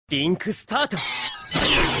リンクスタート。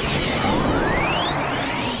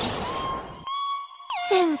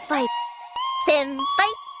先輩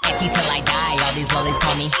Itchy till I die, all these lollies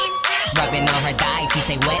call me Rubbing on her thigh, she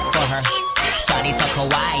stay wet for her Shawty so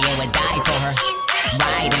kawaii and would die for her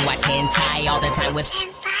Ride and watch hentai all the time with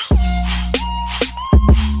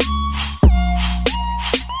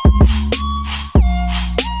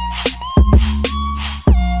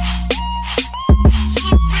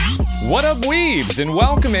What up, Weebs, and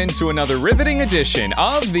welcome into another riveting edition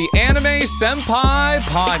of the Anime Senpai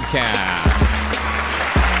Podcast.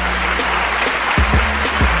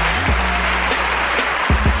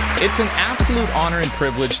 It's an absolute honor and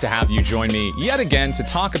privilege to have you join me yet again to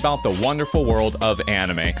talk about the wonderful world of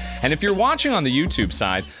anime. And if you're watching on the YouTube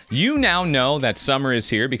side, you now know that summer is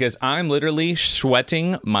here because I'm literally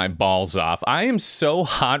sweating my balls off. I am so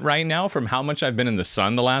hot right now from how much I've been in the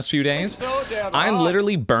sun the last few days. I'm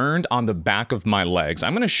literally burned on the back of my legs.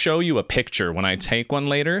 I'm going to show you a picture when I take one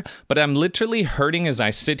later, but I'm literally hurting as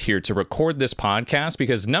I sit here to record this podcast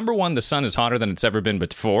because number one, the sun is hotter than it's ever been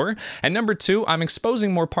before. And number two, I'm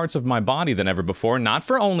exposing more parts of my body than ever before, not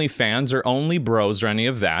for OnlyFans or Only Bros or any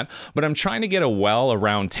of that, but I'm trying to get a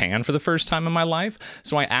well-around tan for the first time in my life.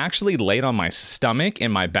 So I actually laid on my stomach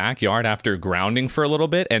in my backyard after grounding for a little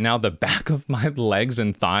bit, and now the back of my legs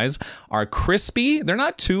and thighs are crispy. They're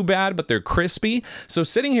not too bad, but they're crispy. So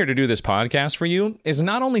sitting here to do this podcast for you is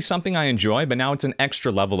not only something I enjoy, but now it's an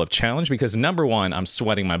extra level of challenge because number one, I'm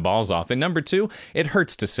sweating my balls off, and number two, it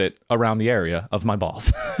hurts to sit around the area of my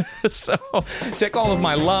balls. So take all of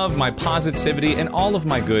my love, my positivity, and all of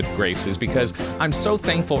my good graces because I'm so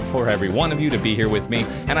thankful for every one of you to be here with me,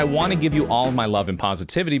 and I want to give you all my love and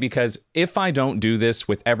positivity because if I don't do this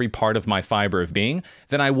with every part of my fiber of being,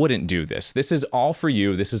 then I wouldn't do this. This is all for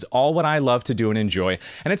you. This is all what I love to do and enjoy,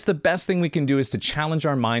 and it's the best thing we can do is to challenge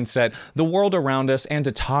our mindset, the world around us, and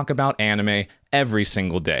to talk about anime every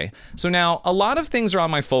single day. So now, a lot of things are on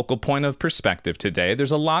my focal point of perspective today.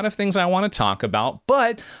 There's a lot of things I want to talk about,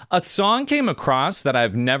 but a song came across that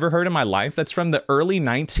I've never heard in my life that's from the early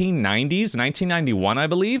 1990s, 1991, I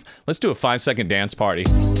believe. Let's do a 5-second dance party.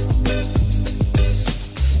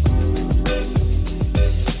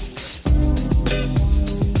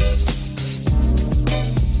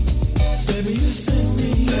 Baby, you send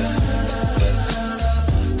me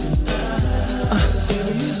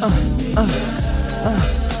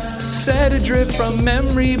Set adrift from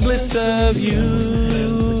memory bliss of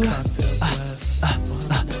you.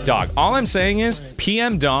 Dog, all I'm saying is,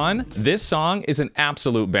 PM Dawn, this song is an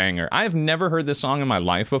absolute banger. I have never heard this song in my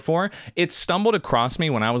life before. It stumbled across me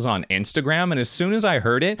when I was on Instagram, and as soon as I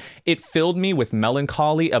heard it, it filled me with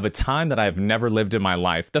melancholy of a time that I've never lived in my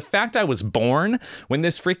life. The fact I was born when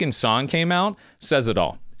this freaking song came out says it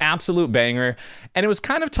all. Absolute banger, and it was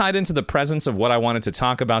kind of tied into the presence of what I wanted to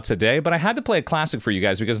talk about today, but I had to play a classic for you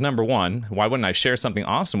guys because number one, why wouldn't I share something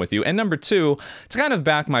awesome with you? And number two, to kind of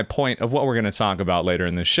back my point of what we're going to talk about later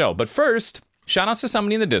in this show. But first, shout outs to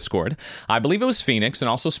somebody in the Discord. I believe it was Phoenix and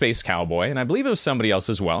also Space Cowboy, and I believe it was somebody else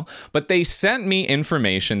as well, but they sent me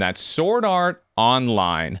information that Sword Art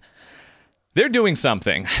Online, they're doing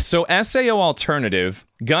something. So SAO Alternative,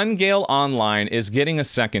 Gale Online is getting a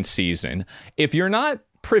second season. If you're not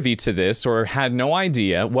privy to this or had no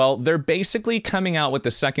idea, well, they're basically coming out with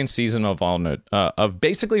the second season of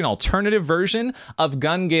basically an alternative version of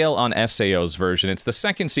Gale on SAO's version. It's the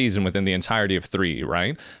second season within the entirety of 3,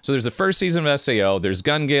 right? So there's the first season of SAO, there's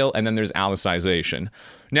Gale, and then there's Alicization.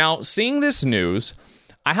 Now, seeing this news,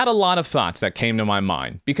 I had a lot of thoughts that came to my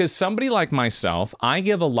mind because somebody like myself, I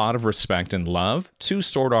give a lot of respect and love to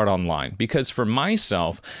Sword Art Online because for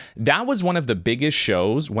myself, that was one of the biggest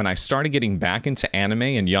shows when I started getting back into anime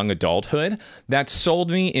and young adulthood that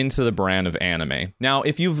sold me into the brand of anime. Now,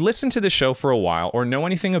 if you've listened to the show for a while or know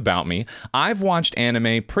anything about me, I've watched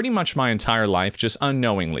anime pretty much my entire life just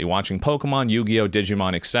unknowingly, watching Pokemon, Yu-Gi-Oh!,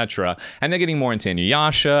 Digimon, etc. And then getting more into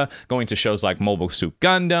Inuyasha, going to shows like Mobile Suit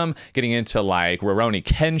Gundam, getting into like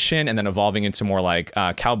Rurouni Kenshin, and then evolving into more like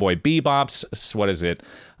Cowboy Bebop's,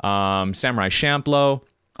 Samurai Champloo.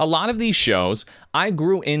 A lot of these shows I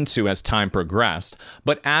grew into as time progressed,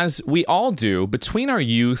 but as we all do, between our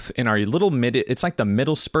youth and our little it's like the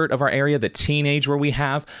middle spurt of our area, the teenage where we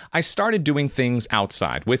have, I started doing things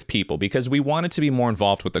outside with people because we wanted to be more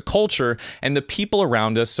involved with the culture and the people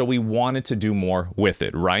around us, so we wanted to do more with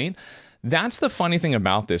it, right? That's the funny thing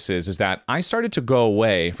about this is that I started to go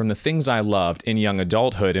away from the things I loved in young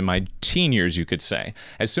adulthood, in my teen years, you could say.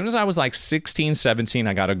 As soon as I was like 16, 17,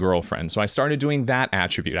 I got a girlfriend. So I started doing that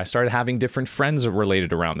attribute. I started having different friends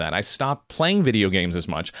related around that. I stopped playing video games as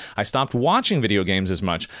much. I stopped watching video games as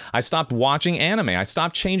much. I stopped watching anime. I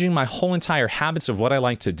stopped changing my whole entire habits of what I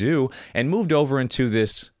like to do and moved over into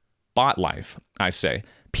this bot life, I say.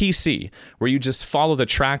 PC, where you just follow the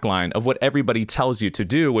track line of what everybody tells you to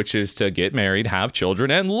do, which is to get married, have children,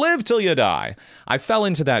 and live till you die. I fell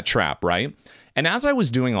into that trap, right? And as I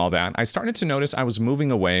was doing all that, I started to notice I was moving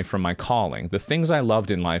away from my calling, the things I loved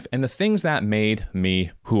in life, and the things that made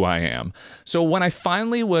me who I am. So when I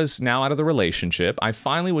finally was now out of the relationship, I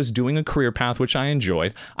finally was doing a career path which I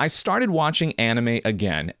enjoyed, I started watching anime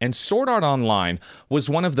again. And Sword Art Online was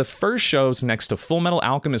one of the first shows next to Full Metal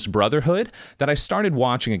Alchemist Brotherhood that I started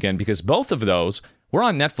watching again, because both of those were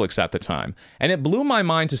on Netflix at the time. And it blew my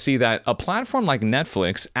mind to see that a platform like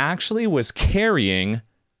Netflix actually was carrying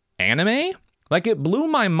anime. Like, it blew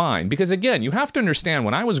my mind because, again, you have to understand,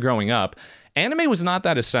 when I was growing up, anime was not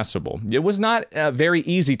that accessible. It was not very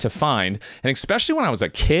easy to find. And especially when I was a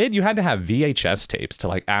kid, you had to have VHS tapes to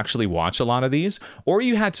like actually watch a lot of these, or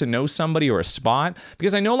you had to know somebody or a spot,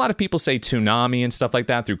 because I know a lot of people say Toonami and stuff like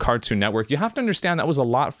that through Cartoon Network. You have to understand that was a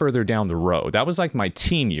lot further down the road. That was like my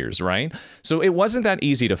teen years, right? So it wasn't that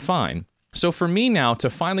easy to find. So for me now to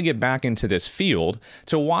finally get back into this field,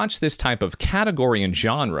 to watch this type of category and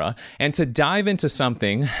genre, and to dive into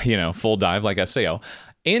something, full dive like SAO,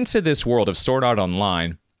 into this world of Sword Art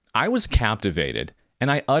Online, I was captivated and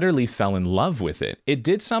I utterly fell in love with it. It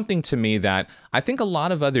did something to me that I think a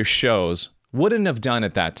lot of other shows wouldn't have done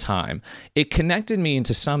at that time. It connected me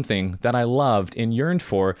into something that I loved and yearned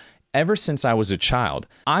for ever since I was a child.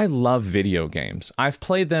 I love video games. I've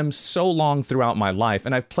played them so long throughout my life,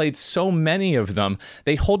 and I've played so many of them.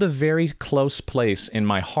 They hold a very close place in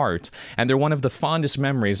my heart, and they're one of the fondest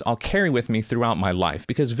memories I'll carry with me throughout my life,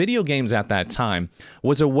 because video games at that time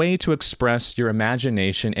was a way to express your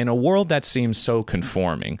imagination in a world that seems so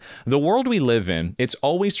conforming. The world we live in, it's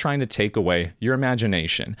always trying to take away your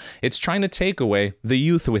imagination. It's trying to take away the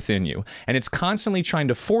youth within you, and it's constantly trying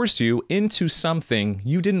to force you into something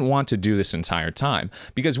you didn't want to do this entire time.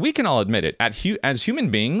 Because we can all admit it, as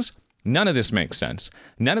human beings, none of this makes sense.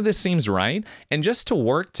 None of this seems right. And just to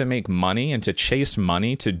work to make money and to chase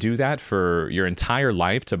money, to do that for your entire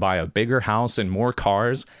life, to buy a bigger house and more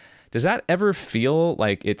cars, does that ever feel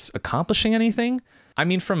like it's accomplishing anything? I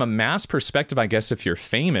mean, from a mass perspective, I guess if you're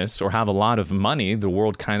famous or have a lot of money, the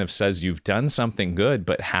world kind of says you've done something good,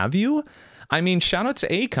 but have you? I mean, shout out to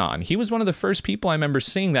Akon. He was one of the first people I remember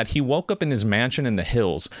seeing that he woke up in his mansion in the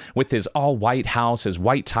hills with his all white house, his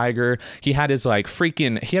white tiger. He had his he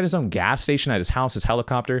had his own gas station at his house, his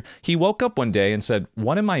helicopter. He woke up one day and said,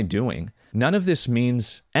 "What am I doing? None of this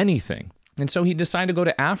means anything." And so he decided to go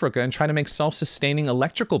to Africa and try to make self-sustaining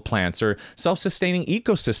electrical plants or self-sustaining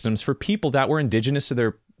ecosystems for people that were indigenous to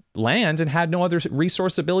their land and had no other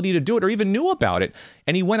resource ability to do it or even knew about it.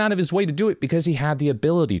 And he went out of his way to do it because he had the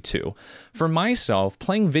ability to. For myself,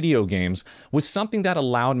 playing video games was something that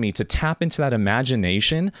allowed me to tap into that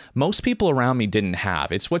imagination most people around me didn't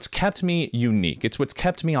have. It's what's kept me unique. It's what's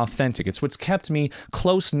kept me authentic. It's what's kept me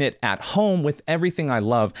close-knit at home with everything I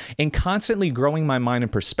love and constantly growing my mind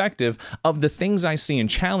and perspective of the things I see and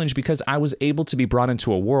challenge, because I was able to be brought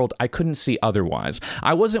into a world I couldn't see otherwise.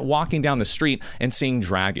 I wasn't walking down the street and seeing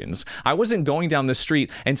dragons. I wasn't going down the street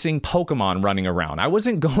and seeing Pokemon running around. I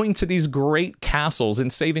wasn't going to these great castles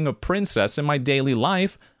and saving a princess in my daily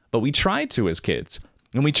life, but we tried to as kids.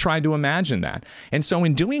 And we tried to imagine that. And so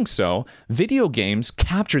in doing so, video games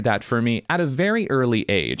captured that for me at a very early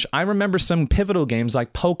age. I remember some pivotal games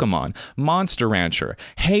like Pokemon, Monster Rancher,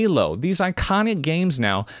 Halo, these iconic games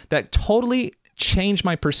now that totally changed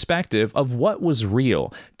my perspective of what was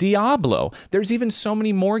real. Diablo. There's even so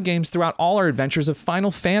many more games throughout all our adventures of Final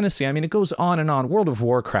Fantasy. I mean, it goes on and on. World of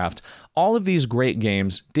Warcraft. All of these great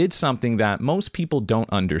games did something that most people don't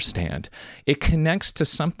understand. It connects to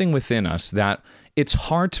something within us that it's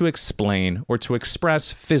hard to explain or to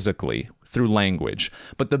express physically through language.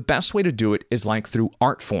 But the best way to do it is like through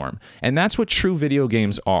art form. And that's what true video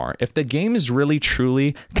games are. If the game is really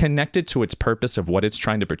truly connected to its purpose of what it's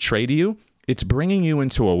trying to portray to you, it's bringing you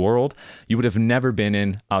into a world you would have never been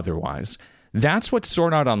in otherwise. That's what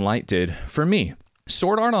Sword Art Online did for me.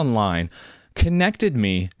 Sword Art Online connected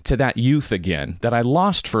me to that youth again that I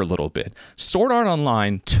lost for a little bit. Sword Art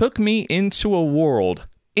Online took me into a world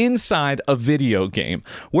inside a video game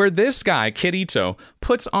where this guy, Kirito,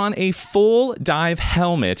 puts on a full dive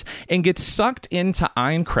helmet and gets sucked into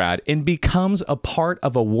Aincrad and becomes a part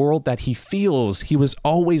of a world that he feels he was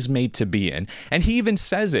always made to be in. And he even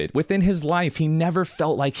says it within his life. He never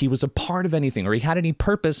felt like he was a part of anything or he had any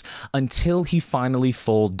purpose until he finally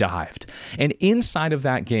full dived. And inside of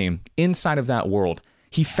that game, inside of that world,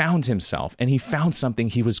 he found himself and he found something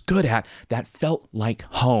he was good at that felt like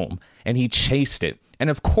home, and he chased it. And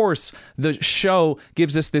of course, the show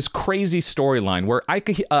gives us this crazy storyline where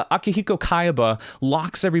Akihiko Kayaba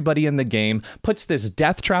locks everybody in the game, puts this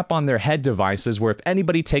death trap on their head devices where if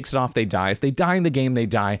anybody takes it off, they die. If they die in the game, they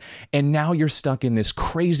die. And now you're stuck in this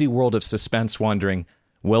crazy world of suspense wondering,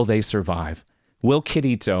 will they survive? Will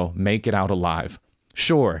Kirito make it out alive?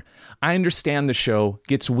 Sure, I understand the show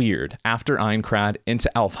gets weird after Aincrad into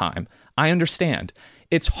Elfheim. I understand.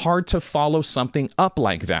 It's hard to follow something up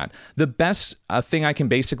like that. The best thing I can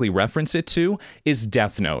basically reference it to is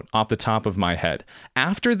Death Note off the top of my head.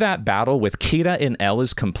 After that battle with Kira and L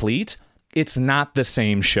is complete, it's not the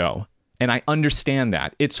same show. And I understand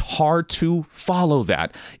that. It's hard to follow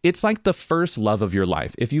that. It's like the first love of your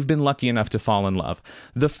life. If you've been lucky enough to fall in love,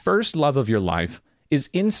 the first love of your life is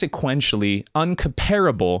insequentially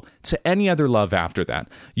uncomparable to any other love after that.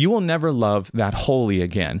 You will never love that wholly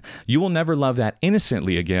again. You will never love that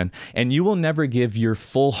innocently again. And you will never give your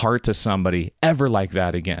full heart to somebody ever like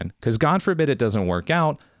that again. Because God forbid it doesn't work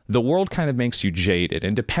out. The world kind of makes you jaded.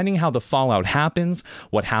 And depending how the fallout happens,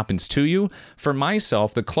 what happens to you, for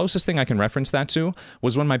myself, the closest thing I can reference that to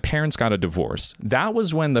was when my parents got a divorce. That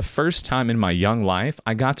was when the first time in my young life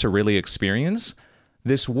I got to really experience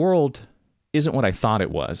this world isn't what I thought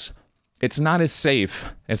it was. It's not as safe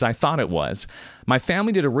as I thought it was. My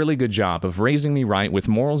family did a really good job of raising me right with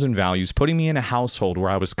morals and values, putting me in a household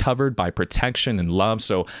where I was covered by protection and love,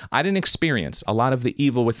 so I didn't experience a lot of the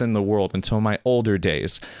evil within the world until my older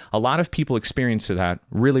days. A lot of people experience that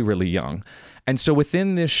really, really young. And so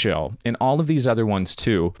within this show, and all of these other ones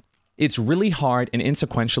too, it's really hard and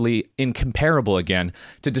insequentially incomparable again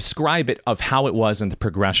to describe it of how it was and the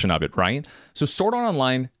progression of it, right? So Sword Art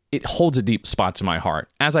Online, it holds a deep spot to my heart.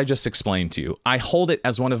 As I just explained to you, I hold it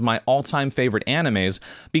as one of my all-time favorite animes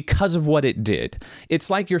because of what it did. It's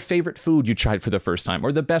like your favorite food you tried for the first time,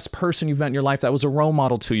 or the best person you've met in your life that was a role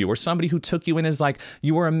model to you, or somebody who took you in as like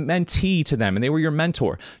you were a mentee to them and they were your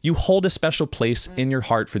mentor. You hold a special place in your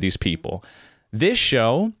heart for these people. This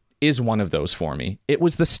show is one of those for me. It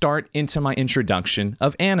was the start into my introduction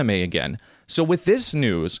of anime again. So with this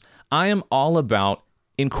news, I am all about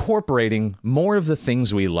incorporating more of the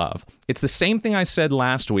things we love. It's the same thing I said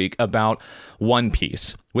last week about One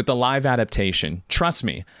Piece with the live adaptation. Trust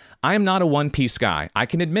me, I am not a One Piece guy. I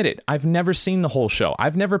can admit it. I've never seen the whole show.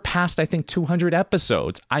 I've never passed, I think, 200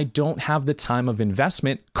 episodes. I don't have the time of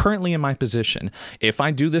investment currently in my position. If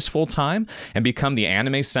I do this full time and become the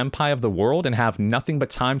anime senpai of the world and have nothing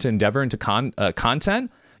but time to endeavor into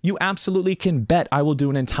content, you absolutely can bet I will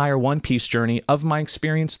do an entire One Piece journey of my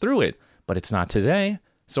experience through it. But it's not today,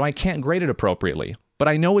 so I can't grade it appropriately. But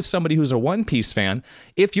I know as somebody who's a One Piece fan,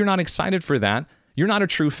 if you're not excited for that, you're not a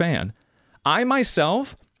true fan. I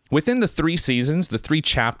myself, within the 3 seasons, the 3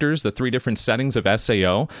 chapters, the 3 different settings of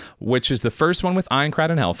SAO, which is the first one with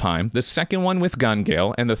Aincrad and Elfheim, the second one with Gun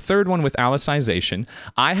Gale, and the third one with Alicization,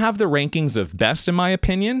 I have the rankings of best, in my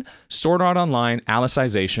opinion, Sword Art Online,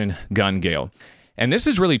 Alicization, Gun Gale. And this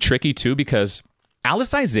is really tricky too because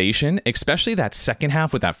Alicization, especially that second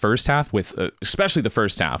half with that first half, with especially the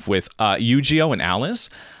first half with Yu-Gi-Oh! And Alice,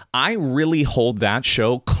 I really hold that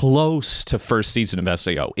show close to first season of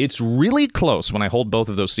SAO. It's really close when I hold both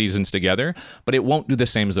of those seasons together, but it won't do the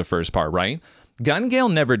same as the first part, right? Gun Gale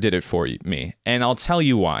never did it for me, and I'll tell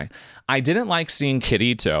you why. I didn't like seeing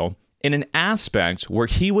Kirito in an aspect where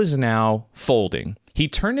he was now folding. He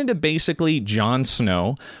turned into basically Jon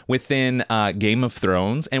Snow within Game of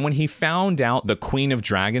Thrones, and when he found out the Queen of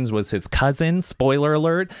Dragons was his cousin, spoiler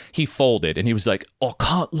alert, he folded, and he was like, I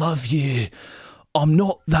can't love you. I'm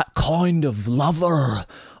not that kind of lover.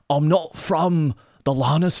 I'm not from the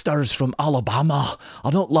Lannisters from Alabama.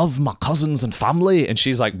 I don't love my cousins and family. And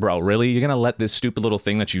she's like, bro, really? You're going to let this stupid little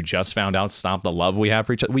thing that you just found out stop the love we have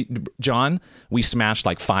for each other? John, we smashed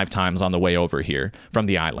like 5 times on the way over here from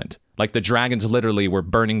the island. Like the dragons literally were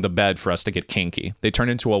burning the bed for us to get kinky. They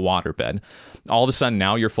turned into a water bed. All of a sudden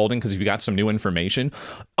now you're folding because you got some new information.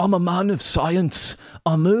 I'm a man of science.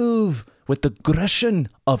 I move with the aggression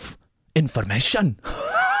of information.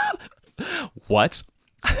 What?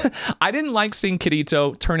 I didn't like seeing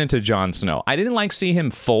Kirito turn into Jon Snow. I didn't like seeing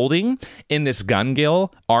him folding in this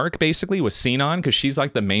Gale arc, basically, with Sinon, because she's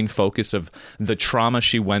like the main focus of the trauma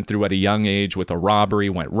she went through at a young age with a robbery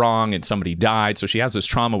went wrong and somebody died. So she has this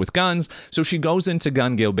trauma with guns. So she goes into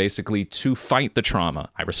Gale basically to fight the trauma.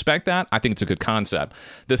 I respect that. I think it's a good concept.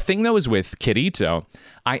 The thing, though, is with Kirito,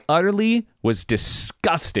 I utterly was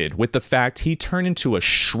disgusted with the fact he turned into a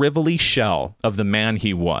shrivelly shell of the man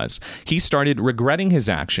he was. He started regretting his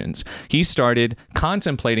actions. He started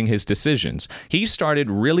contemplating his decisions. He started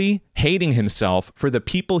really hating himself for the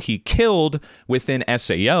people he killed within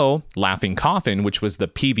SAO, Laughing Coffin, which was the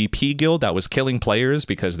PvP guild that was killing players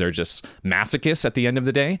because they're just masochists at the end of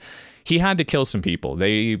the day. He had to kill some people.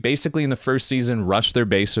 They basically in the first season rushed their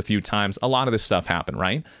base a few times. A lot of this stuff happened,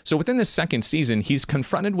 right? So within the second season, he's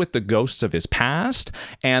confronted with the ghosts of his past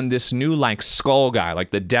and this new like skull guy, like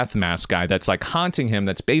the death mask guy that's like haunting him,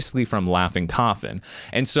 that's basically from Laughing Coffin.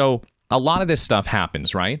 And so a lot of this stuff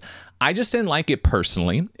happens, right? I just didn't like it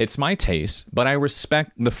personally. It's my taste, but I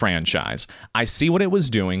respect the franchise. I see what it was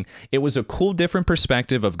doing. It was a cool, different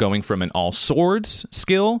perspective of going from an all swords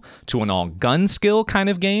skill to an all gun skill kind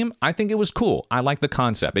of game. I think it was cool. I like the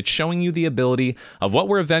concept. It's showing you the ability of what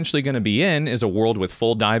we're eventually going to be in is a world with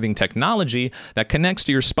full diving technology that connects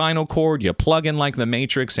to your spinal cord. You plug in like the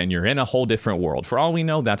Matrix and you're in a whole different world. For all we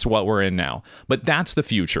know, that's what we're in now. But that's the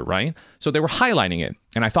future, right? So they were highlighting it,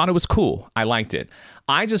 and I thought it was cool. I liked it.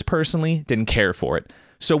 I just personally didn't care for it.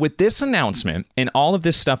 So with this announcement and all of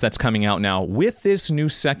this stuff that's coming out now, with this new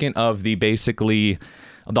second of the basically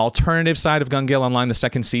the alternative side of Gale Online, the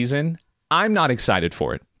second season, I'm not excited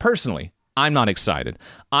for it. Personally, I'm not excited.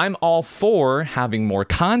 I'm all for having more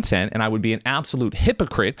content, and I would be an absolute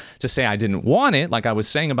hypocrite to say I didn't want it, like I was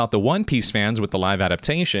saying about the One Piece fans with the live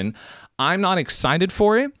adaptation. I'm not excited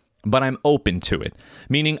for it, but I'm open to it,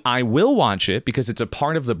 meaning I will watch it because it's a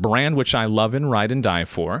part of the brand which I love and ride and die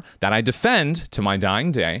for, that I defend to my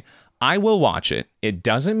dying day. I will watch it. It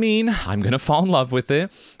doesn't mean I'm going to fall in love with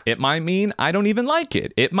it. It might mean I don't even like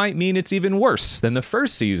it. It might mean it's even worse than the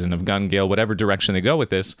first season of Gale, whatever direction they go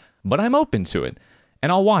with this, but I'm open to it,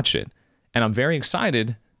 and I'll watch it, and I'm very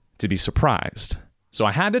excited to be surprised. So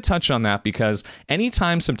I had to touch on that because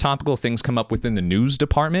anytime some topical things come up within the news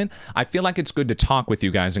department, I feel like it's good to talk with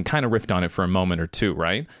you guys and kind of riff on it for a moment or two,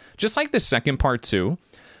 right? Just like the second part too.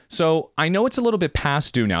 So I know it's a little bit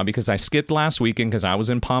past due now because I skipped last weekend because I was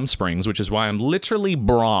in Palm Springs, which is why I'm literally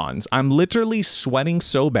bronze. I'm literally sweating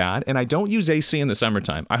so bad, and I don't use AC in the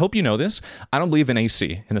summertime. I hope you know this. I don't believe in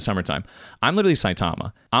AC in the summertime. I'm literally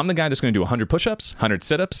Saitama. I'm the guy that's going to do 100 push-ups, 100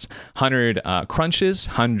 sit-ups, 100 crunches,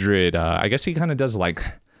 100, I guess he kind of does like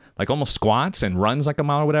almost squats and runs like a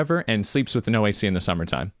mile or whatever and sleeps with no AC in the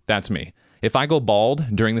summertime. That's me. If I go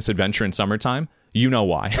bald during this adventure in summertime, you know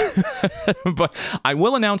why. But I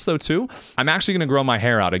will announce, though, too, I'm actually going to grow my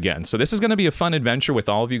hair out again. So this is going to be a fun adventure with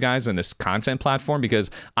all of you guys in this content platform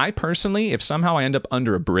because I personally, if somehow I end up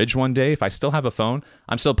under a bridge one day, if I still have a phone,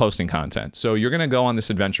 I'm still posting content. So you're going to go on this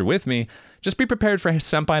adventure with me. Just be prepared for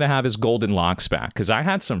Senpai to have his golden locks back because I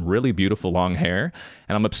had some really beautiful long hair,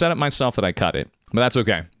 and I'm upset at myself that I cut it. But that's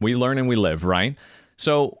okay. We learn and we live, right?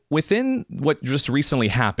 So within what just recently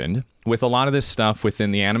happened with a lot of this stuff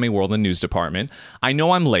within the anime world and news department, I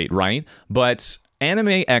know I'm late, right? But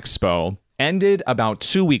Anime Expo ended about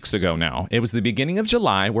 2 weeks ago now. It was the beginning of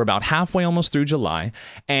July. We're about halfway almost through July.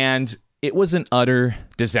 And it was an utter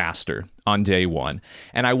disaster on day one.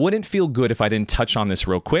 And I wouldn't feel good if I didn't touch on this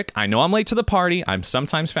real quick. I know I'm late to the party. I'm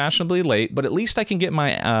sometimes fashionably late, but at least I can get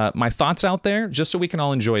my thoughts out there just so we can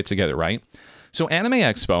all enjoy it together, right? So Anime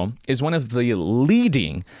Expo is one of the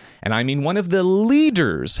leading, and I mean one of the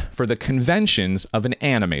leaders for the conventions of an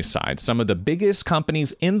anime side. Some of the biggest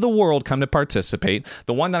companies in the world come to participate.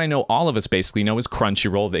 The one that I know all of us basically know is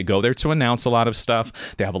Crunchyroll. They go there to announce a lot of stuff.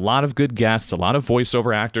 They have a lot of good guests, a lot of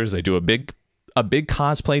voiceover actors. They do a big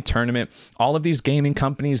cosplay tournament. All of these gaming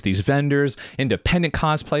companies, these vendors, independent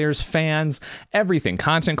cosplayers, fans, everything,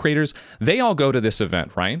 content creators, they all go to this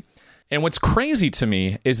event, right? And what's crazy to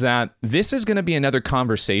me is that this is going to be another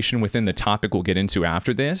conversation within the topic we'll get into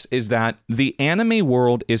after this, is that the anime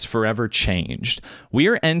world is forever changed. We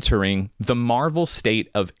are entering the Marvel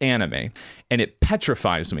state of anime, and it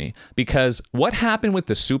petrifies me because what happened with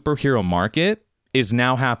the superhero market is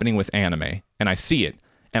now happening with anime, and I see it.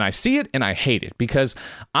 And I see it and I hate it because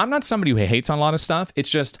I'm not somebody who hates on a lot of stuff. It's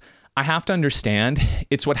just I have to understand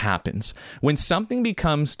it's what happens. When something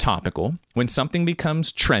becomes topical, when something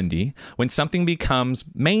becomes trendy, when something becomes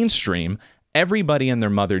mainstream, everybody and their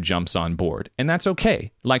mother jumps on board, and that's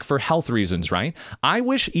okay. Like for health reasons, right? I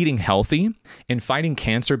wish eating healthy and fighting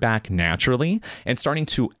cancer back naturally and starting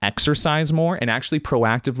to exercise more and actually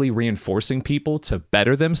proactively reinforcing people to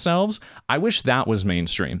better themselves, I wish that was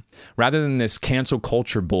mainstream rather than this cancel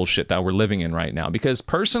culture bullshit that we're living in right now. Because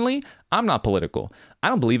personally, I'm not political. I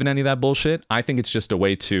don't believe in any of that bullshit. I think it's just a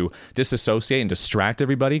way to disassociate and distract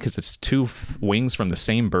everybody because it's two wings from the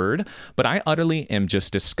same bird. But I utterly am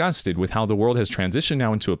just disgusted with how the world has transitioned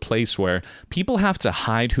now into a place where people have to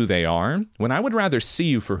hide who they are when I would rather see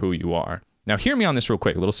you for who you are. Now, hear me on this real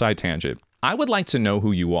quick, a little side tangent. I would like to know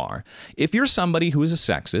who you are. If you're somebody who is a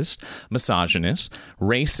sexist, misogynist,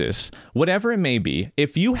 racist, whatever it may be,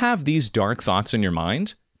 if you have these dark thoughts in your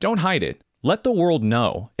mind, don't hide it. Let the world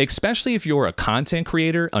know, especially if you're a content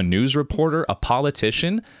creator, a news reporter, a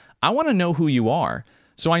politician. I want to know who you are,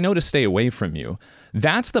 so I know to stay away from you.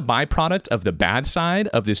 That's the byproduct of the bad side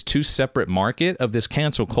of this two separate market of this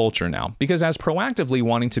cancel culture now. Because as proactively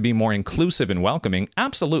wanting to be more inclusive and welcoming,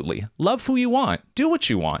 absolutely. Love who you want. Do what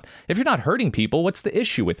you want. If you're not hurting people, what's the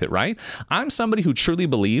issue with it, right? I'm somebody who truly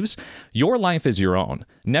believes your life is your own.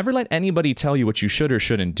 Never let anybody tell you what you should or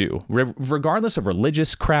shouldn't do. Regardless of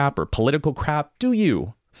religious crap or political crap, do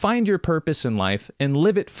you. Find your purpose in life and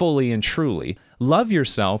live it fully and truly. Love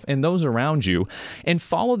yourself and those around you and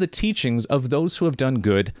follow the teachings of those who have done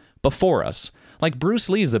good before us. Like Bruce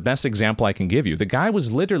Lee is the best example I can give you. The guy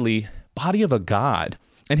was literally body of a god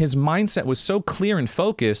and his mindset was so clear and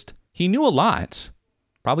focused, he knew a lot.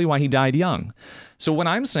 Probably why he died young. So when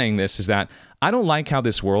I'm saying this is that I don't like how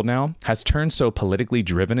this world now has turned so politically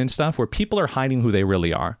driven and stuff where people are hiding who they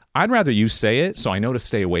really are. I'd rather you say it so I know to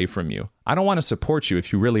stay away from you. I don't want to support you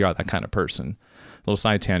if you really are that kind of person. Little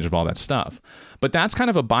side tangent of all that stuff. But that's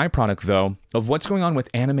kind of a byproduct, though, of what's going on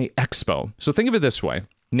with Anime Expo. So think of it this way.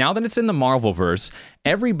 Now that it's in the Marvelverse,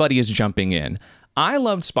 everybody is jumping in. I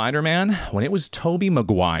loved Spider-Man when it was Tobey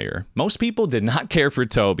Maguire. Most people did not care for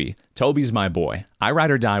Tobey. Tobey's my boy. I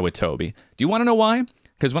ride or die with Tobey. Do you want to know why?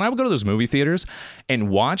 Because when I would go to those movie theaters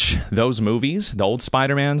and watch those movies, the old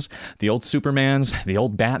Spider-Mans, the old Supermans, the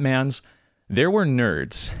old Batmans, there were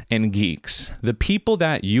nerds and geeks. The people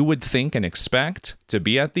that you would think and expect to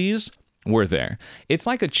be at these were there. It's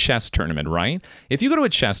like a chess tournament, right? If you go to a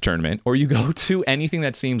chess tournament or you go to anything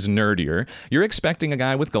that seems nerdier, you're expecting a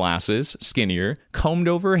guy with glasses, skinnier, combed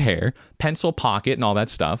over hair, pencil pocket, and all that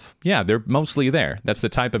stuff. Yeah, they're mostly there. That's the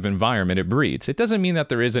type of environment it breeds. It doesn't mean that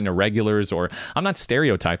there isn't irregulars or I'm not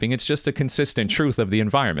stereotyping. It's just a consistent truth of the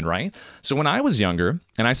environment, right? So when I was younger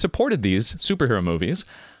and I supported these superhero movies,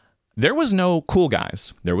 there was no cool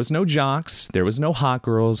guys. There was no jocks. There was no hot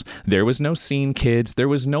girls. There was no scene kids. There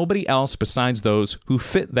was nobody else besides those who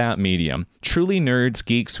fit that medium. Truly nerds,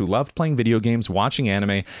 geeks who loved playing video games, watching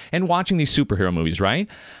anime, and watching these superhero movies, right?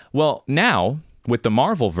 Well, now, with the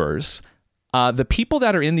Marvelverse, the people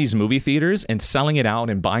that are in these movie theaters and selling it out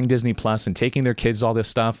and buying Disney Plus and taking their kids all this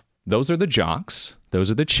stuff, those are the jocks. Those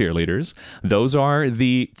are the cheerleaders. Those are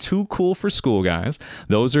the too cool for school guys.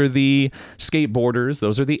 Those are the skateboarders.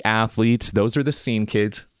 Those are the athletes. Those are the scene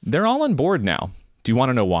kids. They're all on board now. Do you want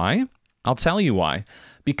to know why? I'll tell you why.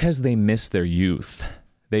 Because they miss their youth.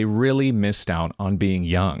 They really missed out on being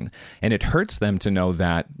young. And it hurts them to know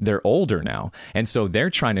that they're older now. And so they're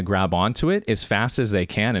trying to grab onto it as fast as they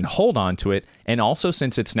can and hold on to it. And also,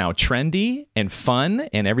 since it's now trendy and fun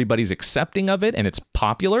and everybody's accepting of it and it's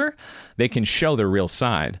popular, they can show their real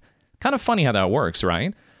side. Kind of funny how that works,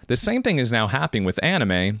 right? The same thing is now happening with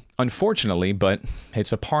anime, unfortunately, but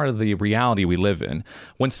it's a part of the reality we live in.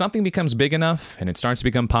 When something becomes big enough and it starts to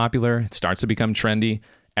become popular, it starts to become trendy,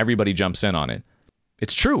 everybody jumps in on it.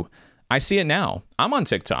 It's true. I see it now. I'm on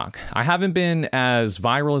TikTok. I haven't been as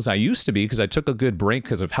viral as I used to be because I took a good break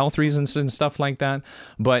because of health reasons and stuff like that.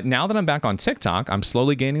 But now that I'm back on TikTok, I'm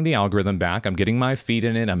slowly gaining the algorithm back. I'm getting my feet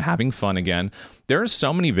in it. I'm having fun again. There are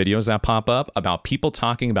so many videos that pop up about people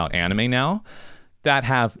talking about anime now that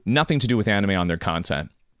have nothing to do with anime on their content.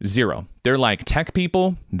 Zero. They're like tech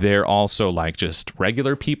people. They're also like just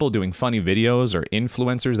regular people doing funny videos or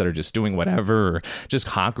influencers that are just doing whatever or just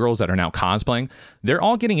hot girls that are now cosplaying. They're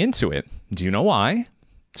all getting into it. Do you know why?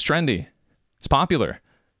 It's trendy. It's popular.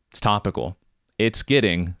 It's topical. It's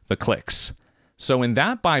getting the clicks. So in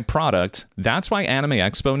that byproduct, that's why Anime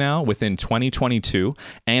Expo now within 2022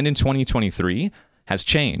 and in 2023 has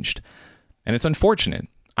changed. And it's unfortunate.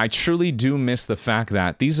 I truly do miss the fact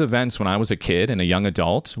that these events when I was a kid and a young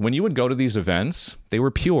adult, when you would go to these events, they were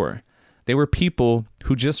pure. They were people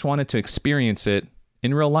who just wanted to experience it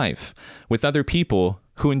in real life with other people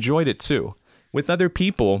who enjoyed it too. with other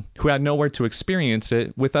people who had nowhere to experience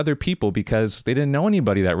it with other people because they didn't know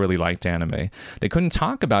anybody that really liked anime. They couldn't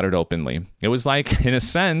talk about it openly. It was like, in a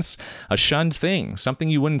sense, a shunned thing, something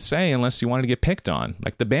you wouldn't say unless you wanted to get picked on,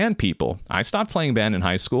 like the band people. I stopped playing band in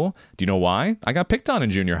high school. Do you know why? I got picked on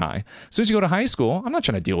in junior high. As soon as you go to high school, I'm not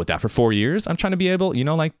trying to deal with that for 4 years. I'm trying to be able,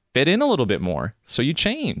 fit in a little bit more. So you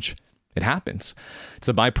change. It happens. It's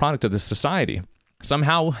a byproduct of this society.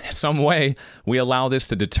 Somehow, some way, we allow this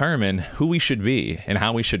to determine who we should be and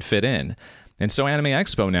how we should fit in. And so Anime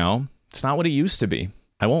Expo now, it's not what it used to be.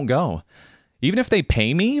 I won't go. Even if they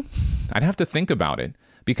pay me, I'd have to think about it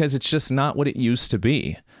because it's just not what it used to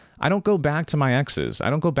be. I don't go back to my exes.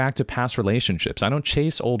 I don't go back to past relationships. I don't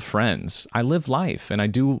chase old friends. I live life, and I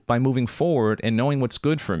do by moving forward and knowing what's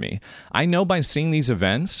good for me. I know by seeing these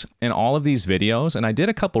events and all of these videos, and I did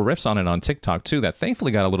a couple riffs on it on TikTok too that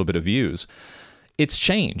thankfully got a little bit of views. It's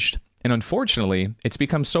changed. And unfortunately, it's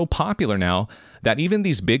become so popular now that even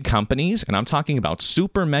these big companies, and I'm talking about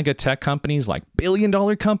super mega tech companies like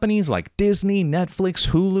billion-dollar companies like Disney, Netflix,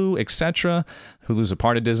 Hulu, etc. Hulu's a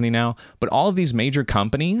part of Disney now. But all of these major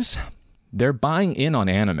companies, they're buying in on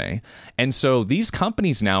anime. And so these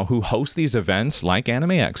companies now who host these events like Anime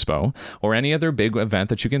Expo or any other big event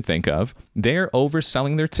that you can think of, they're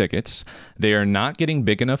overselling their tickets. They are not getting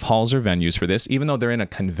big enough halls or venues for this, even though they're in a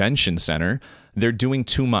convention center. They're doing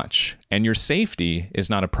too much, and your safety is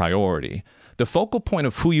not a priority. The focal point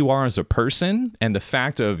of who you are as a person and the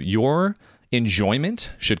fact of your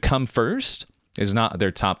enjoyment should come first is not their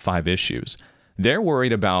top 5 issues. They're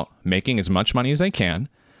worried about making as much money as they can,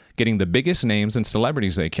 getting the biggest names and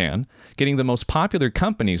celebrities they can, getting the most popular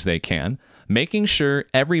companies they can, making sure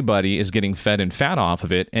everybody is getting fed and fat off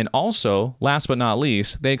of it, and also, last but not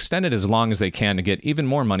least, they extend it as long as they can to get even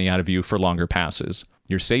more money out of you for longer passes.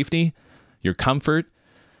 Your safety, your comfort,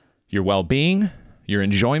 your well-being, your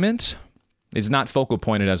enjoyment is not focal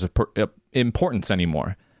pointed as importance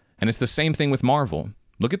anymore. And it's the same thing with Marvel.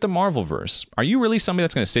 Look at the Marvelverse. Are you really somebody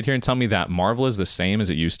that's going to sit here and tell me that Marvel is the same as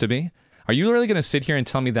it used to be? Are you really going to sit here and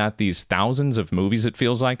tell me that these thousands of movies, it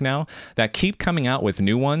feels like now, that keep coming out with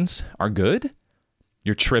new ones are good?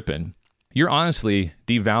 You're tripping. You're honestly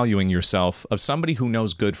devaluing yourself of somebody who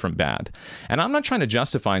knows good from bad. And I'm not trying to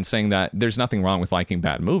justify and saying that there's nothing wrong with liking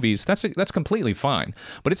bad movies. That's completely fine.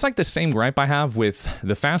 But it's like the same gripe I have with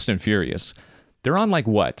the Fast and Furious. They're on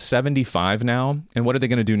 75 now? And what are they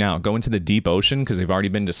going to do now? Go into the deep ocean because they've already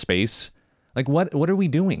been to space? What are we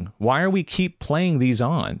doing? Why are we keep playing these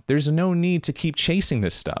on? There's no need to keep chasing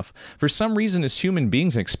this stuff. For some reason, as human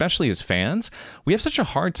beings, and especially as fans, we have such a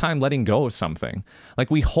hard time letting go of something.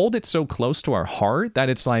 We hold it so close to our heart that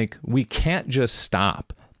it's we can't just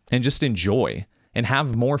stop and just enjoy and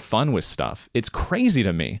have more fun with stuff. It's crazy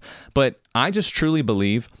to me. But I just truly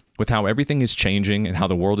believe with how everything is changing and how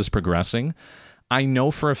the world is progressing, I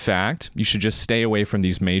know for a fact you should just stay away from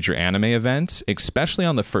these major anime events, especially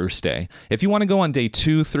on the first day. If you want to go on day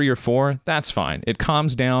 2, 3, or 4, that's fine. It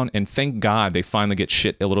calms down, and thank God they finally get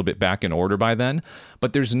shit a little bit back in order by then.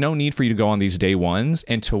 But there's no need for you to go on these day 1s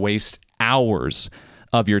and to waste hours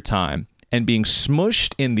of your time and being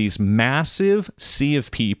smushed in these massive sea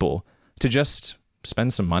of people to just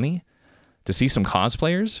spend some money, to see some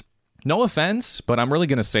cosplayers. No offense, but I'm really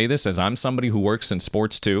going to say this as I'm somebody who works in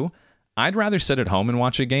sports too. I'd rather sit at home and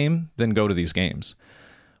watch a game than go to these games.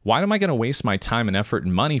 Why am I going to waste my time and effort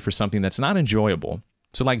and money for something that's not enjoyable?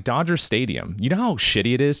 So Dodger Stadium, you know how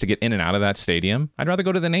shitty it is to get in and out of that stadium? I'd rather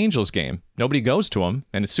go to an Angels game. Nobody goes to them,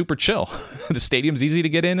 and it's super chill. The stadium's easy to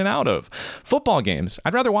get in and out of. Football games,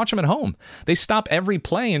 I'd rather watch them at home. They stop every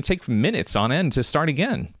play and take minutes on end to start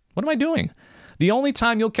again. What am I doing? The only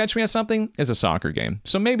time you'll catch me at something is a soccer game.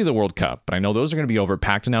 So maybe the World Cup, but I know those are going to be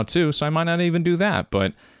overpacked now too, so I might not even do that.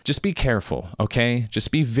 But just be careful, okay? Just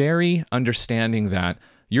be very understanding that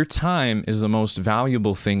your time is the most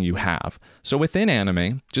valuable thing you have. So within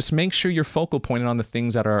anime, just make sure you're focal pointed on the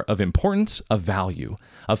things that are of importance, of value,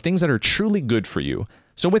 of things that are truly good for you.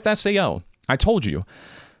 So with SAO, I told you,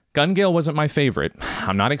 Gun Gale wasn't my favorite.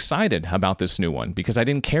 I'm not excited about this new one because I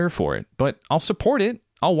didn't care for it, but I'll support it.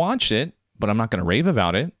 I'll watch it. But I'm not going to rave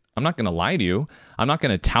about it. I'm not going to lie to you. I'm not going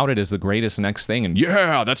to tout it as the greatest next thing. And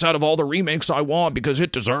yeah, that's out of all the remakes I want because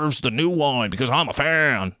it deserves the new one because I'm a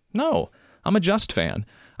fan. No, I'm a just fan.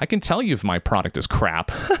 I can tell you if my product is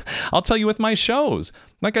crap. I'll tell you with my shows.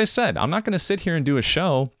 Like I said, I'm not going to sit here and do a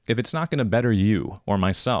show if it's not going to better you or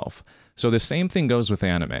myself. So the same thing goes with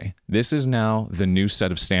anime. This is now the new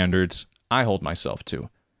set of standards I hold myself to.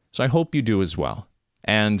 So I hope you do as well.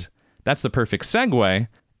 And that's the perfect segue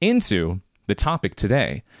into the topic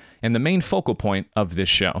today and the main focal point of this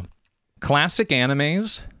show. Classic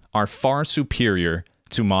animes are far superior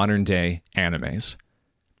to modern day animes.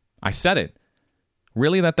 I said it.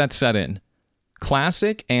 Really let that set in.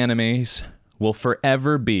 Classic animes will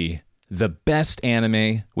forever be the best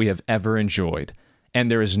anime we have ever enjoyed. And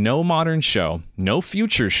there is no modern show, no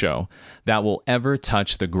future show, that will ever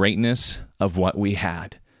touch the greatness of what we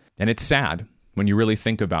had. And it's sad when you really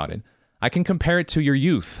think about it. I can compare it to your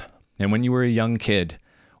youth and when you were a young kid,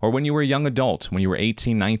 or when you were a young adult, when you were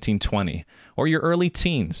 18, 19, 20, or your early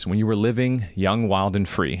teens, when you were living young, wild, and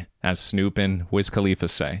free, as Snoop and Wiz Khalifa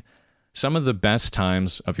say. Some of the best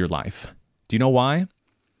times of your life. Do you know why?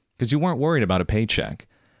 Because you weren't worried about a paycheck.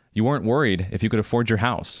 You weren't worried if you could afford your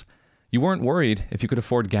house. You weren't worried if you could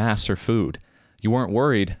afford gas or food. You weren't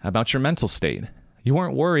worried about your mental state. You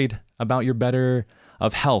weren't worried about your better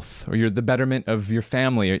of health or the betterment of your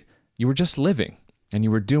family. You were just living, and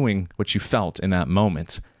you were doing what you felt in that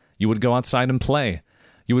moment. You would go outside and play.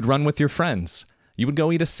 You would run with your friends. You would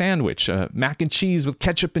go eat a sandwich, mac and cheese with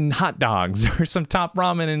ketchup and hot dogs, or some top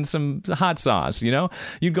ramen and some hot sauce, you know?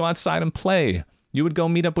 You'd go outside and play. You would go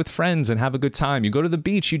meet up with friends and have a good time. You go to the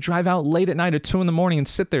beach. You drive out late at night at 2 a.m. and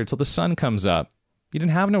sit there till the sun comes up. You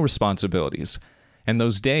didn't have no responsibilities. And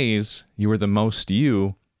those days, you were the most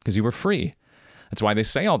you because you were free. That's why they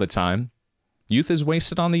say all the time, youth is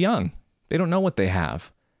wasted on the young. They don't know what they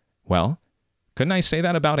have. Well, couldn't I say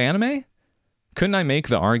that about anime? Couldn't I make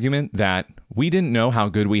the argument that we didn't know how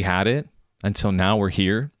good we had it until now we're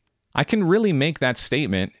here? I can really make that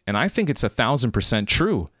statement, and I think it's 1,000%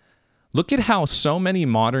 true. Look at how so many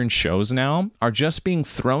modern shows now are just being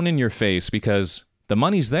thrown in your face because the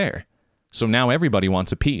money's there. So now everybody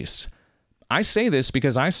wants a piece. I say this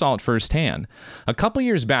because I saw it firsthand. A couple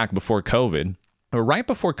years back before COVID, or right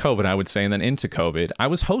before COVID, I would say, and then into COVID, I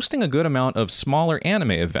was hosting a good amount of smaller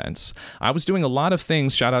anime events. I was doing a lot of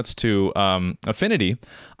things, shout-outs to Affinity.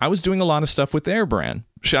 I was doing a lot of stuff with their brand.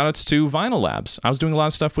 Shout-outs to Vinyl Labs. I was doing a lot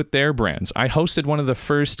of stuff with their brands. I hosted one of the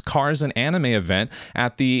first Cars and Anime event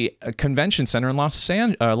at the convention center in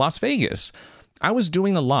Las Vegas. I was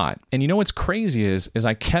doing a lot. And you know what's crazy is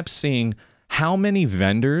I kept seeing how many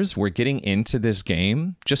vendors were getting into this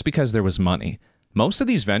game just because there was money. Most of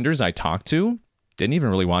these vendors I talked to didn't even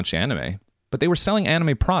really watch anime, but they were selling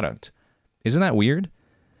anime product. Isn't that weird?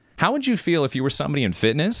 How would you feel if you were somebody in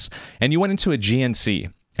fitness and you went into a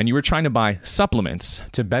GNC and you were trying to buy supplements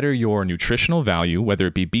to better your nutritional value, whether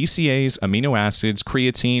it be BCAAs, amino acids,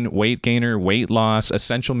 creatine, weight gainer, weight loss,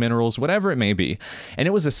 essential minerals, whatever it may be, and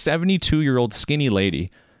it was a 72-year-old skinny lady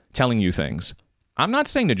telling you things? I'm not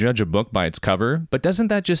saying to judge a book by its cover, but doesn't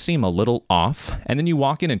that just seem a little off? And then you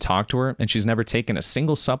walk in and talk to her and she's never taken a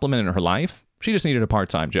single supplement in her life. She just needed a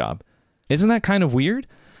part-time job. Isn't that kind of weird?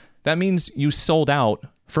 That means you sold out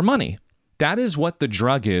for money. That is what the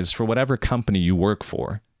drug is for whatever company you work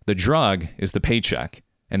for. The drug is the paycheck,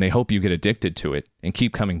 and they hope you get addicted to it and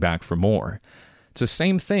keep coming back for more. It's the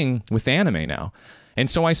same thing with anime now. And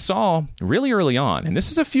so I saw really early on, and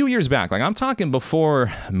this is a few years back, like I'm talking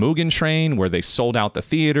before Mugen Train, where they sold out the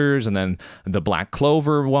theaters, and then the Black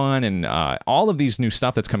Clover one, and all of these new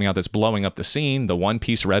stuff that's coming out that's blowing up the scene, the One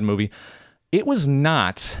Piece Red movie. It was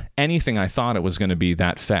not anything I thought it was going to be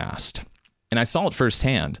that fast. And I saw it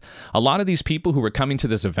firsthand. A lot of these people who were coming to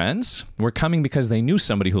this events were coming because they knew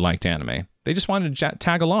somebody who liked anime. They just wanted to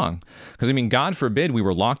tag along. Because, I mean, God forbid we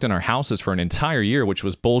were locked in our houses for an entire year, which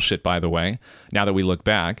was bullshit, by the way, now that we look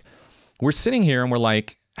back. We're sitting here and we're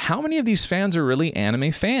like, how many of these fans are really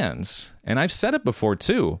anime fans? And I've said it before,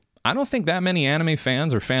 too. I don't think that many anime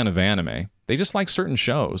fans are fan of anime. They just like certain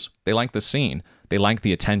shows. They like the scene. They like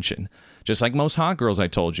the attention. Just like most hot girls I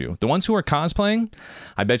told you. The ones who are cosplaying,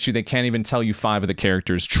 I bet you they can't even tell you 5 of the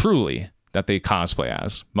characters truly that they cosplay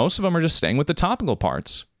as. Most of them are just staying with the topical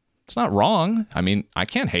parts. It's not wrong. I mean, I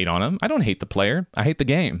can't hate on them. I don't hate the player. I hate the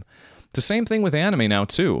game. It's the same thing with anime now,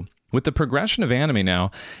 too. With the progression of anime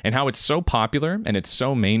now and how it's so popular and it's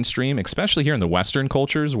so mainstream, especially here in the Western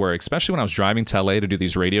cultures, where especially when I was driving to LA to do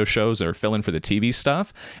these radio shows or fill in for the TV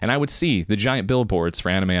stuff, and I would see the giant billboards for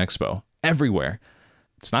Anime Expo everywhere.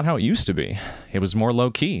 It's not how it used to be. It was more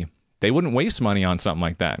low-key. They wouldn't waste money on something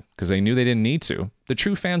like that because they knew they didn't need to. The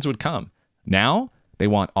true fans would come. Now, they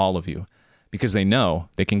want all of you because they know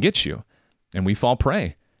they can get you, and we fall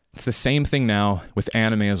prey. It's the same thing now with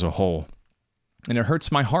anime as a whole. And it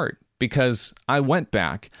hurts my heart because I went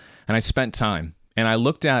back and I spent time and I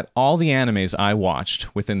looked at all the animes I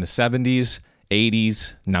watched within the 70s,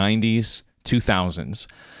 80s, 90s, 2000s.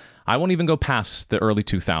 I won't even go past the early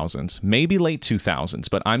 2000s, maybe late 2000s,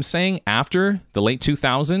 but I'm saying after the late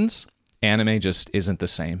 2000s, anime just isn't the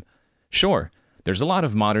same. Sure, there's a lot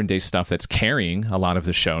of modern day stuff that's carrying a lot of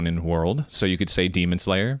the shonen world. So you could say Demon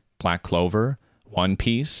Slayer, Black Clover, One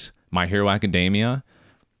Piece, My Hero Academia,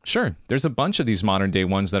 Sure, there's a bunch of these modern day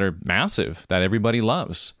ones that are massive, that everybody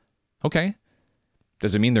loves. Okay.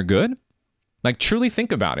 Does it mean they're good? Like, truly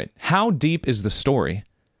think about it. How deep is the story?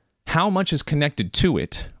 How much is connected to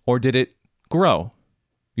it? Or did it grow?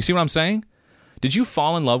 You see what I'm saying? Did you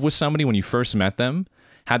fall in love with somebody when you first met them?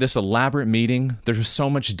 Had this elaborate meeting? There was so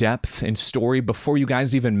much depth and story before you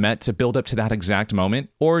guys even met to build up to that exact moment?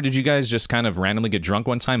 Or did you guys just kind of randomly get drunk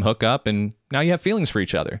one time, hook up, and now you have feelings for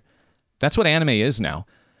each other? That's what anime is now.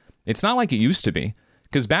 It's not like it used to be.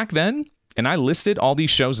 Because back then, and I listed all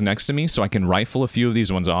these shows next to me so I can rifle a few of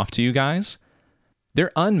these ones off to you guys,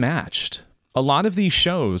 they're unmatched. A lot of these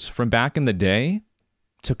shows from back in the day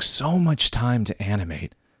took so much time to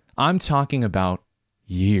animate. I'm talking about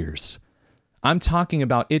years. I'm talking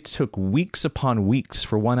about it took weeks upon weeks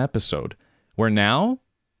for one episode. Where now,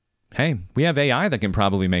 hey, we have AI that can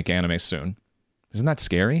probably make anime soon. Isn't that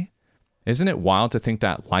scary? Isn't it wild to think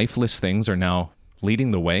that lifeless things are now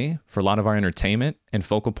leading the way for a lot of our entertainment and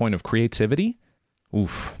focal point of creativity?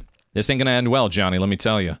 Oof. This ain't gonna end well, Johnny, let me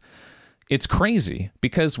tell you. It's crazy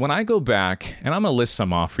because when I go back, and I'm gonna list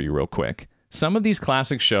some off for you real quick, some of these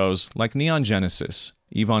classic shows like Neon Genesis,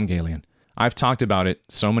 Evangelion, I've talked about it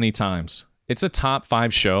so many times. It's a top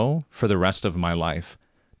 5 show for the rest of my life.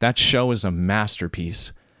 That show is a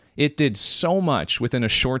masterpiece. It did so much within a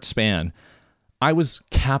short span. I was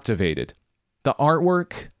captivated. The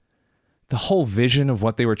artwork, the whole vision of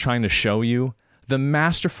what they were trying to show you, the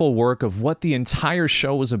masterful work of what the entire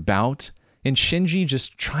show was about, and Shinji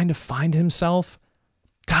just trying to find himself.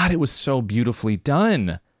 God, it was so beautifully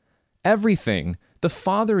done. Everything. The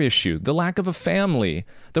father issue, the lack of a family,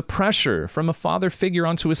 the pressure from a father figure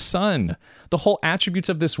onto his son, the whole attributes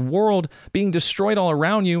of this world being destroyed all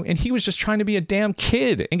around you, and he was just trying to be a damn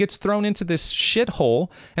kid and gets thrown into this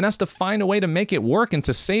shithole and has to find a way to make it work and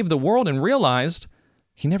to save the world, and realized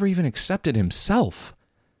he never even accepted himself.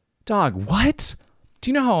 Dog, what? Do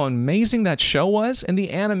you know how amazing that show was? And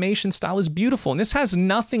the animation style is beautiful. And this has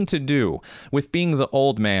nothing to do with being the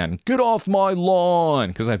old man. Get off my lawn!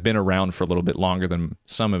 Because I've been around for a little bit longer than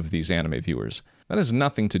some of these anime viewers. That has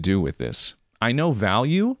nothing to do with this. I know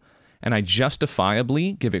value, and I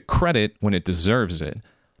justifiably give it credit when it deserves it.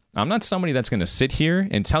 I'm not somebody that's going to sit here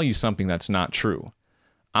and tell you something that's not true.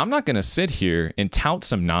 I'm not going to sit here and tout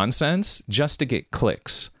some nonsense just to get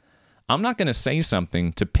clicks. I'm not going to say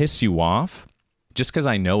something to piss you off just because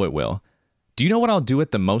I know it will. Do you know what I'll do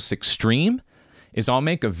at the most extreme? Is I'll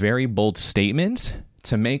make a very bold statement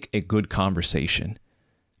to make a good conversation.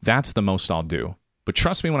 That's the most I'll do. But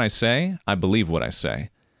trust me when I say, I believe what I say.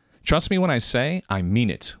 Trust me when I say, I mean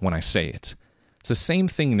it when I say it. It's the same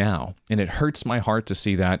thing now, and it hurts my heart to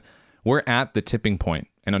see that we're at the tipping point,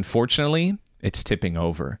 and unfortunately, it's tipping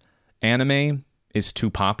over. Anime is too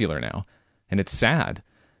popular now, and it's sad.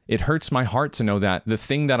 It hurts my heart to know that the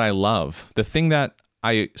thing that I love, the thing that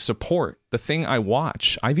I support, the thing I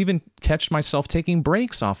watch, I've even catched myself taking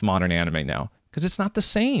breaks off modern anime now because it's not the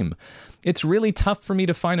same. It's really tough for me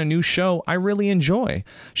to find a new show I really enjoy.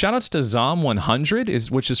 Shoutouts to Zom 100,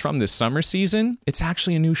 which is from this summer season. It's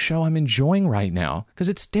actually a new show I'm enjoying right now because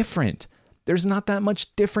it's different. There's not that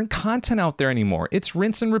much different content out there anymore. It's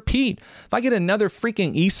rinse and repeat. If I get another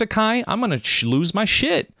freaking isekai, I'm going to lose my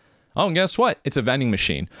shit. Oh, and guess what? It's a vending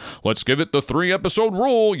machine. Let's give it the 3-episode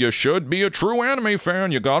rule. You should be a true anime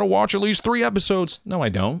fan. You gotta watch at least 3 episodes. No, I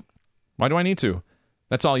don't. Why do I need to?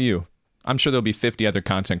 That's all you. I'm sure there'll be 50 other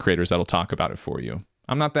content creators that'll talk about it for you.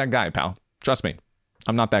 I'm not that guy, pal. Trust me.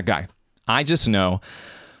 I'm not that guy. I just know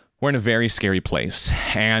we're in a very scary place.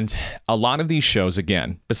 And a lot of these shows,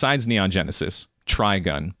 again, besides Neon Genesis,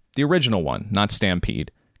 Trigun, the original one, not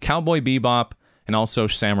Stampede, Cowboy Bebop, and also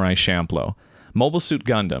Samurai Champloo, Mobile Suit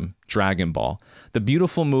Gundam, Dragon Ball, the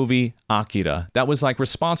beautiful movie Akira that was like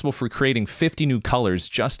responsible for creating 50 new colors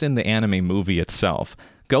just in the anime movie itself.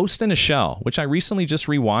 Ghost in a Shell, which I recently just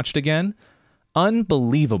rewatched again.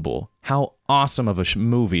 Unbelievable how awesome of a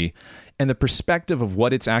movie and the perspective of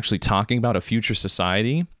what it's actually talking about, a future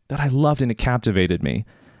society, that I loved and it captivated me.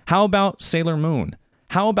 How about Sailor Moon?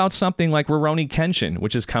 How about something like Rurouni Kenshin,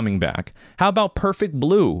 which is coming back? How about Perfect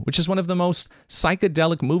Blue, which is one of the most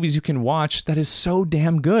psychedelic movies you can watch that is so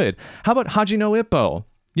damn good? How about Haji no Ippo?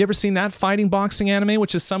 You ever seen that fighting boxing anime,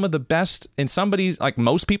 which is some of the best, and somebody's, like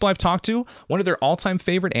most people I've talked to, one of their all-time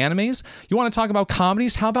favorite animes? You want to talk about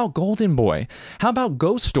comedies? How about Golden Boy? How about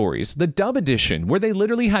Ghost Stories, the dub edition, where they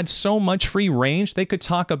literally had so much free range, they could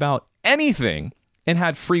talk about anything and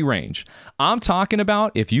had free range. I'm talking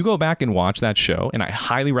about, if you go back and watch that show, and I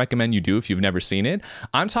highly recommend you do if you've never seen it,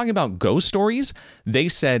 I'm talking about Ghost Stories. They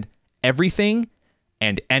said everything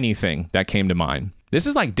and anything that came to mind. This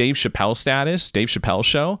is like Dave Chappelle status, Dave Chappelle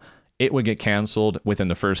show. it would get canceled within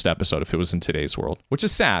the first episode if it was in today's world, which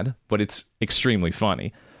is sad, but it's extremely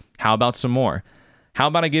funny. How about some more? How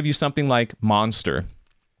about I give you something like Monster?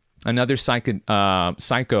 Another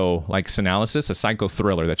psycho like analysis, a psycho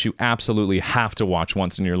thriller that you absolutely have to watch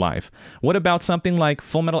once in your life. What about something like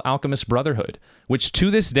Full Metal Alchemist Brotherhood, which to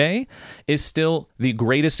this day is still the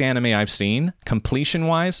greatest anime I've seen,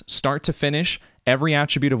 completion-wise, start to finish, every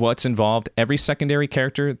attribute of what's involved, every secondary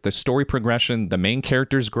character, the story progression, the main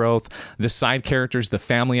character's growth, the side characters, the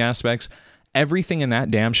family aspects, everything in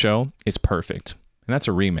that damn show is perfect. And that's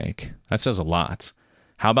a remake. That says a lot.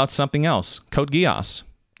 How about something else? Code Geass,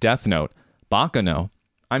 Death Note, Bakano.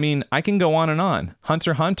 I mean, I can go on and on.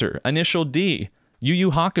 Hunter x Hunter, Initial D, Yu Yu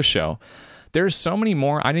Hakusho. There's so many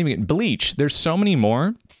more. I didn't even Bleach. There's so many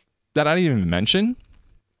more that I didn't even mention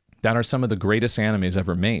that are some of the greatest animes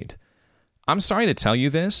ever made. I'm sorry to tell you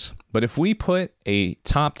this, but if we put a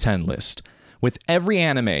top 10 list with every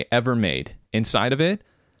anime ever made inside of it,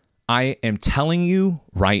 I am telling you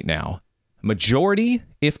right now, majority,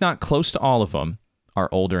 if not close to all of them, are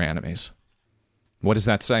older animes. What does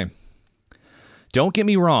that say? Don't get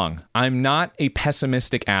me wrong. I'm not a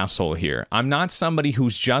pessimistic asshole here. I'm not somebody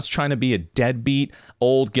who's just trying to be a deadbeat,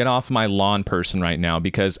 old, get off my lawn person right now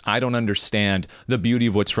because I don't understand the beauty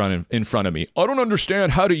of what's in front of me. I don't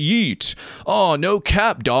understand how to yeet. Oh, no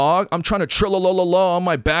cap, dog. I'm trying to trill-la-la-la on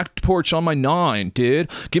my back porch on my 9,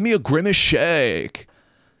 dude. Give me a grimace shake.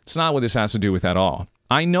 It's not what this has to do with at all.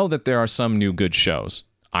 I know that there are some new good shows.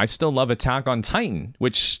 I still love Attack on Titan,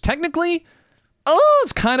 which technically...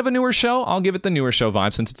 it's kind of a newer show. I'll give it the newer show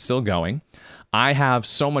vibe since it's still going. I have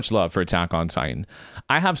so much love for Attack on Titan.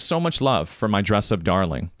 I have so much love for My Dress-Up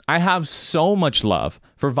Darling. I have so much love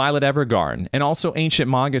for Violet Evergarden and also Ancient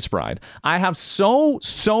Magus Bride. I have so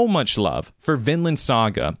much love for Vinland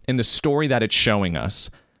Saga and the story that it's showing us.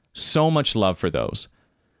 So much love for those.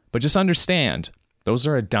 But just understand, those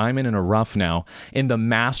are a diamond in a rough now in the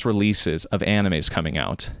mass releases of animes coming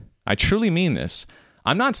out. I truly mean this.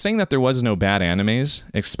 I'm not saying that there was no bad animes,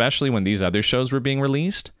 especially when these other shows were being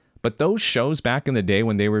released, but those shows back in the day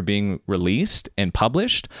when they were being released and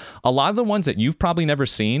published, a lot of the ones that you've probably never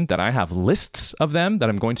seen, that I have lists of them that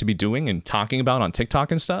I'm going to be doing and talking about on TikTok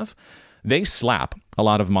and stuff, they slap a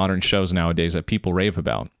lot of modern shows nowadays that people rave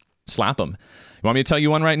about. Slap them. You want me to tell you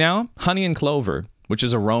one right now? Honey and Clover, which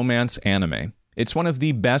is a romance anime. It's one of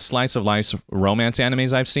the best slice of life romance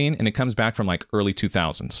animes I've seen, and it comes back from like early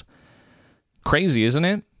 2000s. Crazy, isn't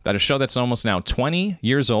it? That a show that's almost now 20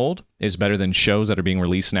 years old is better than shows that are being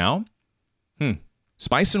released now?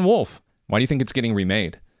 Spice and Wolf. Why do you think it's getting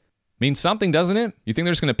remade? Means something, doesn't it? You think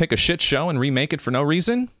they're just going to pick a shit show and remake it for no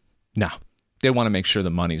reason? No. They want to make sure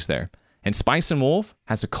the money's there. And Spice and Wolf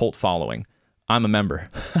has a cult following. I'm a member.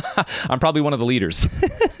 I'm probably one of the leaders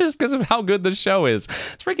just because of how good the show is.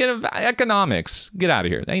 It's freaking economics. Get out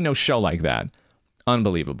of here. There ain't no show like that.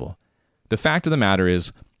 Unbelievable. The fact of the matter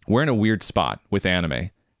is, we're in a weird spot with anime,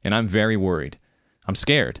 and I'm very worried. I'm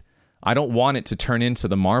scared. I don't want it to turn into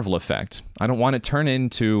the Marvel effect. I don't want it to turn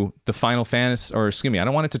into the Final Fantasy, I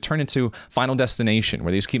don't want it to turn into Final Destination,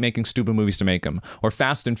 where they just keep making stupid movies to make them, or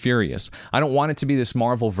Fast and Furious. I don't want it to be this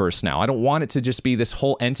Marvel verse now. I don't want it to just be this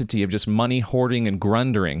whole entity of just money hoarding and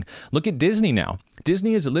grundering. Look at Disney now.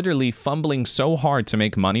 Disney is literally fumbling so hard to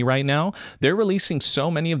make money right now. They're releasing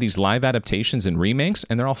so many of these live adaptations and remakes,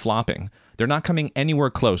 and they're all flopping. They're not coming anywhere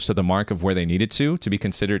close to the mark of where they needed to be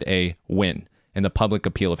considered a win in the public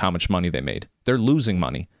appeal of how much money they made. They're losing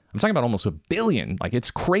money. I'm talking about almost $1 billion. Like, it's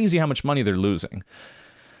crazy how much money they're losing.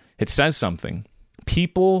 It says something.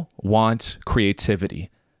 People want creativity.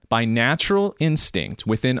 By natural instinct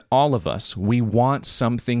within all of us, we want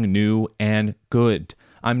something new and good.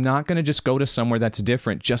 I'm not going to just go to somewhere that's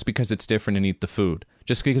different just because it's different and eat the food.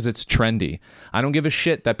 Just because it's trendy. I don't give a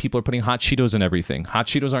shit that people are putting hot Cheetos in everything. Hot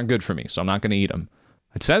Cheetos aren't good for me, so I'm not going to eat them.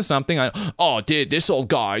 It says something. Dude, this old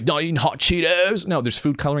guy not eating hot Cheetos. No, there's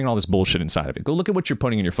food coloring and all this bullshit inside of it. Go look at what you're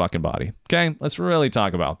putting in your fucking body. Okay, let's really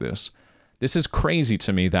talk about this. This is crazy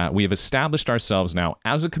to me that we have established ourselves now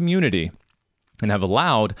as a community and have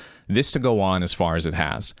allowed this to go on as far as it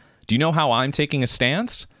has. Do you know how I'm taking a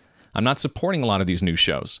stance? I'm not supporting a lot of these new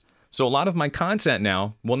shows. So a lot of my content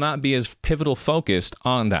now will not be as pivotal focused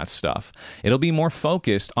on that stuff. It'll be more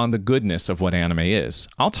focused on the goodness of what anime is.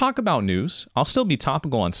 I'll talk about news. I'll still be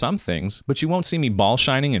topical on some things, but you won't see me ball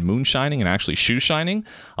shining and moon shining and actually shoe shining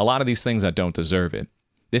a lot of these things that don't deserve it.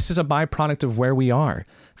 This is a byproduct of where we are.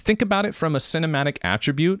 Think about it from a cinematic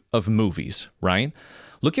attribute of movies, right?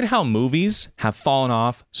 Look at how movies have fallen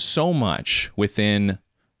off so much within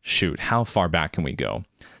shoot, how far back can we go?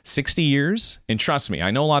 60 years? And trust me, I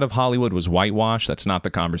know a lot of Hollywood was whitewashed. That's not the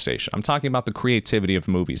conversation. I'm talking about the creativity of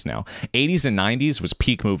movies now. 80s and 90s was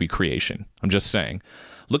peak movie creation. I'm just saying.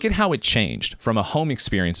 Look at how it changed from a home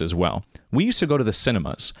experience as well. We used to go to the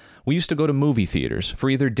cinemas. We used to go to movie theaters for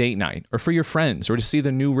either date night or for your friends or to see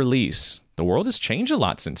the new release. The world has changed a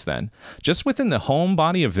lot since then. Just within the home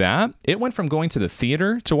body of that, it went from going to the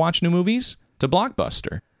theater to watch new movies to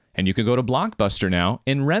Blockbuster. And you can go to Blockbuster now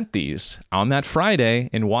and rent these on that Friday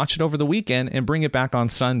and watch it over the weekend and bring it back on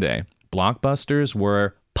Sunday. Blockbusters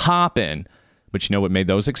were popping. But you know what made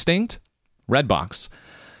those extinct? Redbox.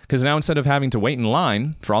 Because now instead of having to wait in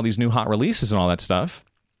line for all these new hot releases and all that stuff,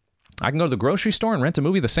 I can go to the grocery store and rent a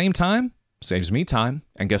movie at the same time. Saves me time.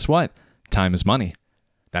 And guess what? Time is money.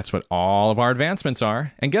 That's what all of our advancements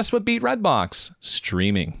are. And guess what beat Redbox?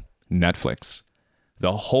 Streaming. Netflix.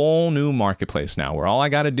 The whole new marketplace now, where all I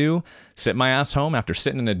got to do, sit my ass home after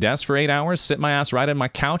sitting in a desk for 8 hours, sit my ass right on my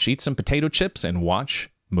couch, eat some potato chips, and watch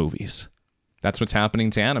movies. That's what's happening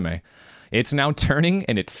to anime. It's now turning,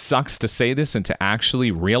 and it sucks to say this and to actually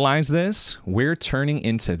realize this, we're turning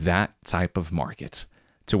into that type of market,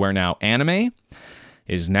 to where now anime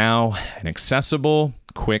is now an accessible,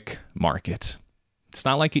 quick market. It's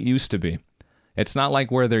not like it used to be. It's not like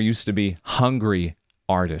where there used to be hungry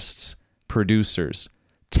artists, producers,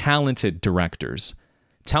 talented directors.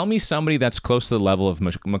 Tell me somebody that's close to the level of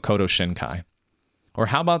Makoto Shinkai. Or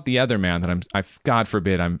how about the other man that God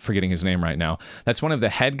forbid, I'm forgetting his name right now. That's one of the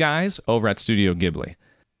head guys over at Studio Ghibli.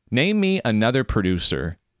 Name me another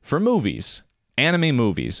producer for movies, anime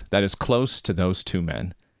movies, that is close to those two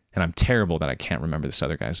men. And I'm terrible that I can't remember this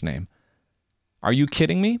other guy's name. Are you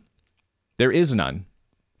kidding me? There is none.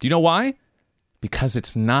 Do you know why? Because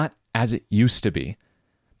it's not as it used to be.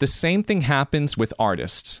 The same thing happens with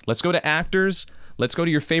artists. Let's go to actors. Let's go to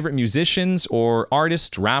your favorite musicians or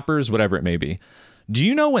artists, rappers, whatever it may be. Do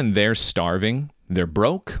you know when they're starving, they're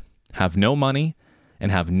broke, have no money,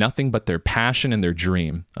 and have nothing but their passion and their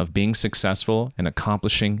dream of being successful and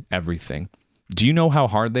accomplishing everything? Do you know how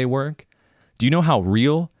hard they work? Do you know how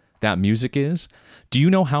real that music is? Do you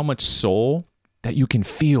know how much soul that you can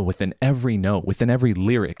feel within every note, within every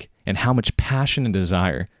lyric, and how much passion and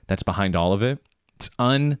desire that's behind all of it? It's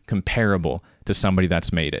uncomparable to somebody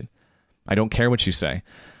that's made it. I don't care what you say.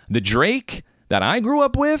 The Drake that I grew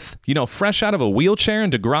up with, fresh out of a wheelchair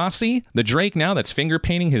in Degrassi, the Drake now that's finger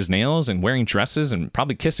painting his nails and wearing dresses and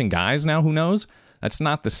probably kissing guys now, who knows? That's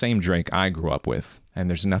not the same Drake I grew up with. And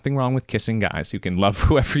there's nothing wrong with kissing guys. You can love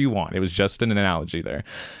whoever you want. It was just an analogy there.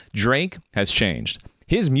 Drake has changed.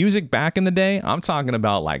 His music back in the day, I'm talking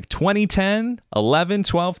about like 2010, 11,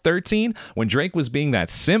 12, 13, when Drake was being that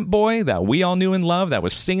simp boy that we all knew and loved, that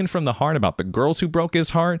was singing from the heart about the girls who broke his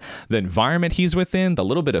heart, the environment he's within, the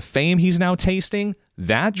little bit of fame he's now tasting.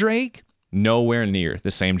 That Drake, nowhere near the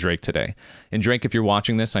same Drake today. And Drake, if you're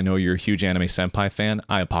watching this, I know you're a huge Anime Senpai fan.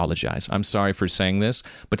 I apologize. I'm sorry for saying this,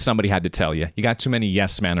 but somebody had to tell you. You got too many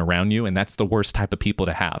yes men around you, and that's the worst type of people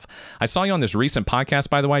to have. I saw you on this recent podcast,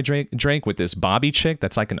 by the way, Drake, with this Bobby chick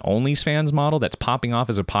that's like an OnlyFans model that's popping off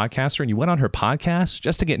as a podcaster, and you went on her podcast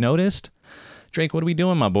just to get noticed? Drake, what are we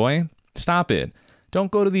doing, my boy? Stop it.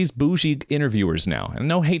 Don't go to these bougie interviewers now. And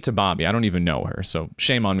no hate to Bobby. I don't even know her, so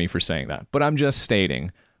shame on me for saying that. But I'm just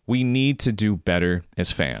stating, we need to do better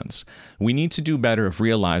as fans. We need to do better of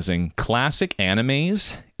realizing classic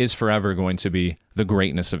animes is forever going to be the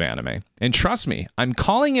greatness of anime. And trust me, I'm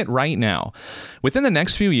calling it right now. Within the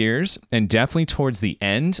next few years, and definitely towards the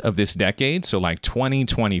end of this decade, so like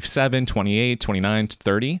 2027, 28, 29,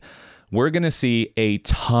 30, we're going to see a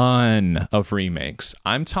ton of remakes.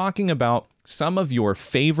 I'm talking about some of your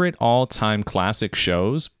favorite all-time classic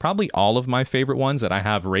shows, probably all of my favorite ones that I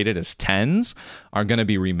have rated as 10s, are going to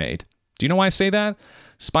be remade. Do you know why I say that?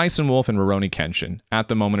 Spice and Wolf and Rurouni Kenshin at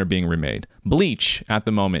the moment are being remade. Bleach at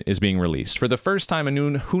the moment is being released. For the first time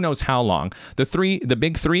in who knows how long, the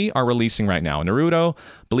big three are releasing right now. Naruto,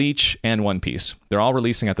 Bleach, and One Piece. They're all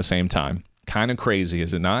releasing at the same time. Kind of crazy,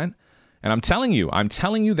 is it not? And I'm telling you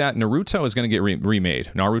that Naruto is going to get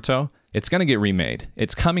remade. Naruto, it's going to get remade.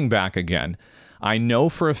 It's coming back again. I know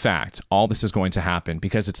for a fact all this is going to happen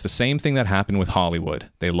because it's the same thing that happened with Hollywood.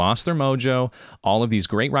 They lost their mojo. All of these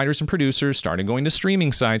great writers and producers started going to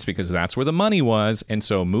streaming sites because that's where the money was. And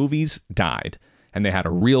so movies died. And they had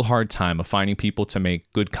a real hard time of finding people to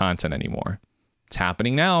make good content anymore. It's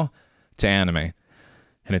happening now to anime.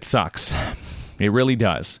 And it sucks. It really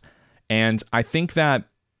does. And I think that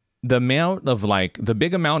the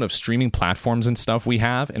big amount of streaming platforms and stuff we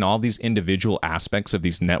have and all these individual aspects of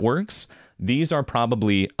these networks, these are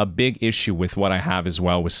probably a big issue with what I have as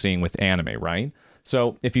well with seeing with anime, right?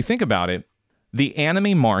 So if you think about it, The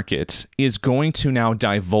anime market is going to now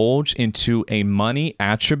divulge into a money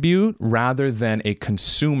attribute rather than a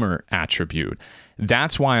consumer attribute.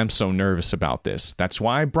 That's why I'm so nervous about this. That's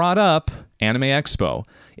why I brought up Anime Expo.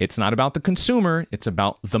 It's not about the consumer, it's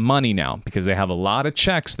about the money now, because they have a lot of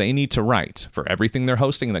checks they need to write for everything they're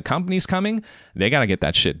hosting and the company's coming. They got to get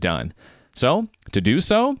that shit done. So to do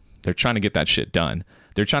so, they're trying to get that shit done.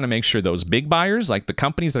 They're trying to make sure those big buyers, like the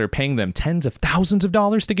companies that are paying them tens of thousands of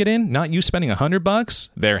dollars to get in, not you spending $100,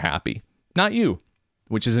 they're happy. Not you,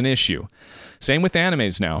 which is an issue. Same with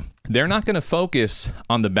animes now. They're not going to focus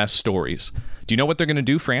on the best stories. Do you know what they're going to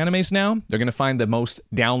do for animes now? They're going to find the most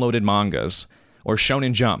downloaded mangas or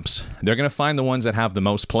shonen jumps. They're going to find the ones that have the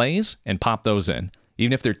most plays and pop those in,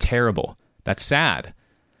 even if they're terrible. That's sad.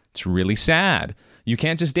 It's really sad. You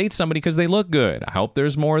can't just date somebody because they look good. I hope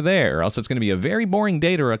there's more there, or else it's going to be a very boring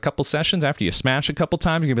date or a couple sessions after you smash a couple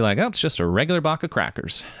times. You're going to be like, oh, it's just a regular box of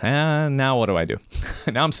crackers. And now what do I do?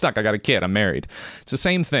 Now I'm stuck. I got a kid. I'm married. It's the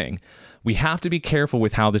same thing. We have to be careful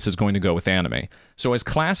with how this is going to go with anime. So as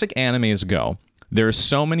classic animes go, there are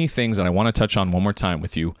so many things that I want to touch on one more time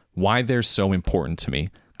with you, why they're so important to me.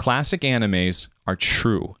 Classic animes are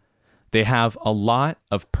true. They have a lot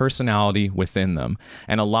of personality within them,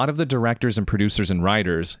 and a lot of the directors and producers and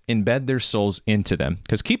writers embed their souls into them.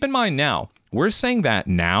 Because keep in mind now, we're saying that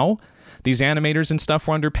now, these animators and stuff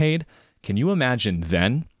were underpaid. Can you imagine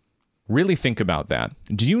then? Really think about that.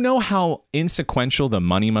 Do you know how insequential the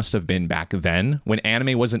money must have been back then when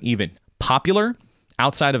anime wasn't even popular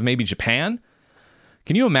outside of maybe Japan?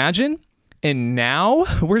 Can you imagine? And now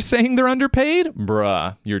we're saying they're underpaid?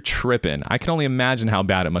 Bruh, you're tripping. I can only imagine how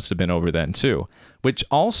bad it must have been over then too. Which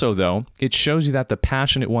also, though, it shows you that the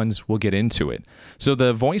passionate ones will get into it. So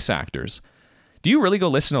the voice actors. Do you really go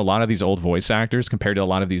listen to a lot of these old voice actors compared to a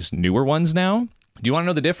lot of these newer ones now? Do you want to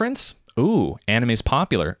know the difference? Ooh, anime's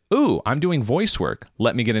popular. Ooh, I'm doing voice work.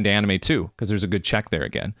 Let me get into anime too, because there's a good check there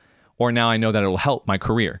again. Or now I know that it'll help my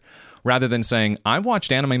career. Rather than saying, I've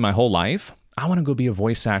watched anime my whole life, I want to go be a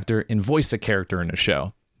voice actor and voice a character in a show.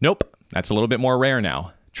 Nope, that's a little bit more rare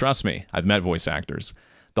now. Trust me, I've met voice actors.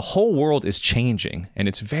 The whole world is changing, and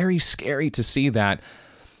it's very scary to see that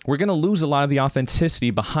we're going to lose a lot of the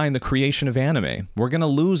authenticity behind the creation of anime. We're going to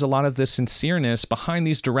lose a lot of the sincereness behind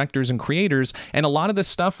these directors and creators, and a lot of the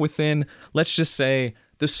stuff within, let's just say,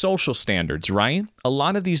 the social standards, right? A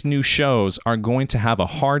lot of these new shows are going to have a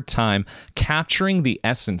hard time capturing the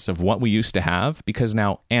essence of what we used to have because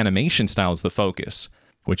now animation style is the focus,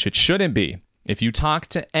 which it shouldn't be. If you talk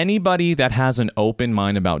to anybody that has an open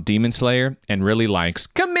mind about Demon Slayer and really likes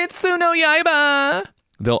Kimetsu no Yaiba,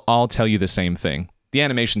 they'll all tell you the same thing. The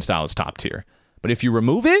animation style is top tier. But if you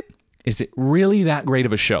remove it, is it really that great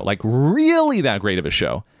of a show? Like really that great of a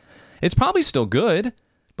show? It's probably still good,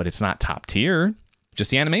 but it's not top tier. Just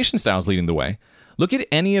the animation style is leading the way. Look at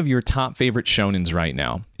any of your top favorite shonens right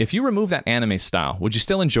now. If you remove that anime style, would you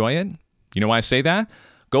still enjoy it? You know why I say that?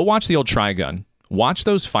 Go watch the old Trigun. Watch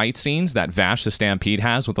those fight scenes that Vash the Stampede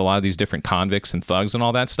has with a lot of these different convicts and thugs and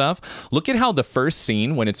all that stuff. Look at how the first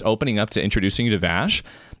scene, when it's opening up to introducing you to Vash,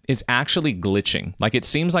 is actually glitching. Like it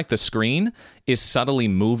seems like the screen is subtly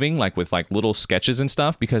moving, like with like little sketches and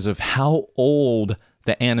stuff because of how old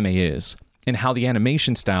the anime is and how the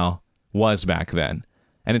animation style was back then.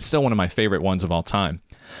 And it's still one of my favorite ones of all time.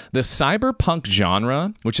 The cyberpunk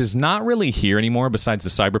genre, which is not really here anymore besides the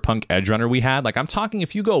cyberpunk edge runner we had. Like I'm talking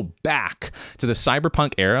if you go back to the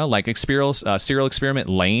cyberpunk era, like Serial Experiment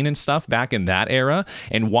Lane and stuff back in that era,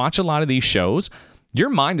 and watch a lot of these shows, your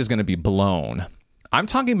mind is going to be blown. I'm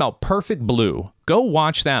talking about Perfect Blue. Go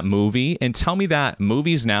watch that movie and tell me that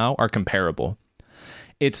movies now are comparable.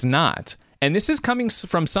 It's not. And this is coming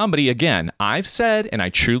from somebody, again, I've said, and I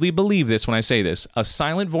truly believe this when I say this, A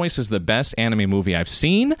Silent Voice is the best anime movie I've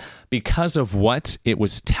seen because of what it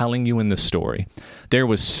was telling you in the story. There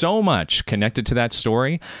was so much connected to that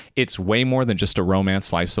story. It's way more than just a romance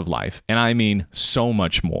slice of life. And I mean so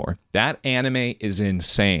much more. That anime is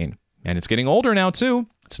insane. And it's getting older now, too.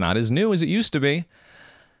 It's not as new as it used to be.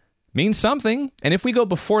 Means something. And if we go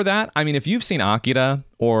before that, I mean, if you've seen Akira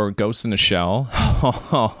or Ghost in the Shell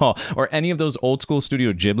or any of those old school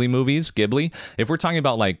Studio Ghibli, if we're talking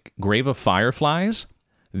about like Grave of Fireflies,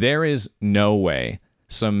 there is no way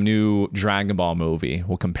some new Dragon Ball movie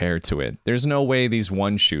will compare to it. There's no way these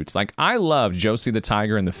one shoots. Like I love Josie the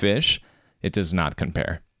Tiger and the Fish. It does not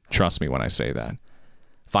compare. Trust me when I say that.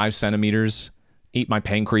 5 centimeters, Eat My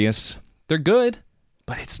Pancreas. They're good,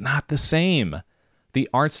 but it's not the same. The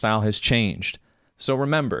art style has changed. So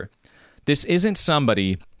remember, This isn't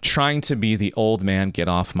somebody trying to be the old man, get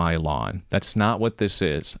off my lawn. That's not what this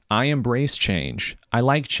is. I embrace change. I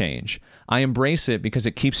like change. I embrace it because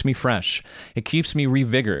it keeps me fresh. It keeps me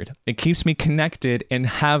revigorated. It keeps me connected and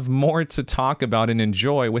have more to talk about and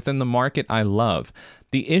enjoy within the market I love.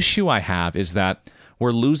 The issue I have is that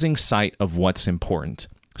we're losing sight of what's important.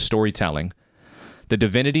 Storytelling. The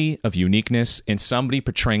divinity of uniqueness in somebody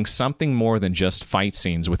portraying something more than just fight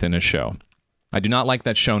scenes within a show. I do not like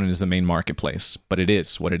that shonen is the main marketplace, but it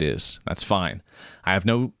is what it is. That's fine. I have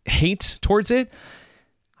no hate towards it.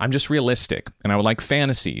 I'm just realistic, and I would like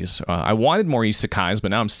fantasies. I wanted more isekais, but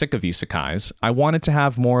now I'm sick of isekais. I wanted to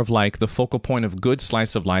have more of like the focal point of good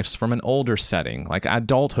slice of life from an older setting, like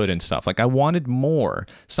adulthood and stuff. Like I wanted more,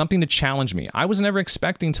 something to challenge me. I was never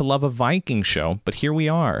expecting to love a Viking show, but here we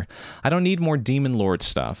are. I don't need more Demon Lord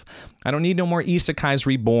stuff. I don't need no more isekais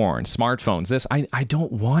reborn, smartphones, this. I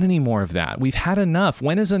don't want any more of that. We've had enough.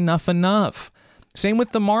 When is enough enough? Same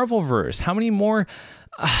with the Marvel-verse. How many more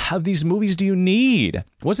of these movies do you need?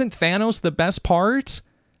 Wasn't Thanos the best part?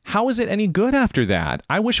 How is it any good after that?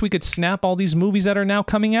 I wish we could snap all these movies that are now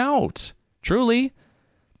coming out. Truly.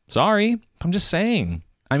 Sorry. I'm just saying.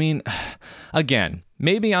 I mean, again,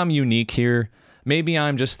 maybe I'm unique here. Maybe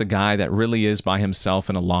I'm just the guy that really is by himself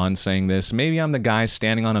in a lawn saying this. Maybe I'm the guy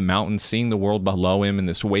standing on a mountain seeing the world below him and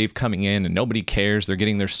this wave coming in and nobody cares. They're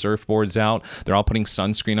getting their surfboards out. They're all putting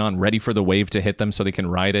sunscreen on, ready for the wave to hit them so they can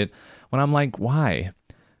ride it. When I'm like, why?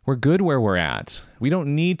 We're good where we're at. We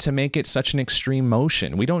don't need to make it such an extreme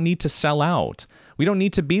motion. We don't need to sell out. We don't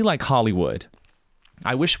need to be like Hollywood.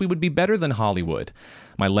 I wish we would be better than Hollywood.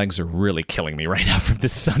 My legs are really killing me right now from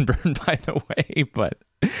this sunburn, by the way, but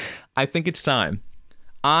I think it's time.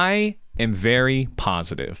 I am very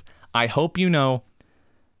positive. I hope you know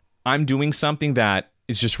I'm doing something that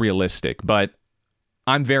is just realistic, but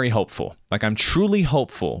I'm very hopeful. Like, I'm truly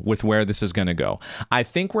hopeful with where this is going to go. I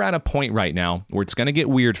think we're at a point right now where it's going to get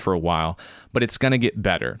weird for a while, but it's going to get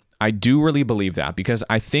better. I do really believe that because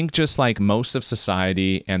I think just like most of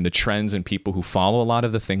society and the trends and people who follow a lot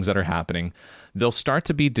of the things that are happening, they'll start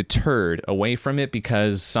to be deterred away from it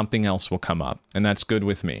because something else will come up. And that's good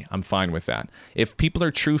with me. I'm fine with that. If people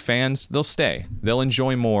are true fans, they'll stay. They'll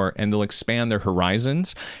enjoy more and they'll expand their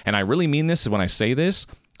horizons. And I really mean this when I say this.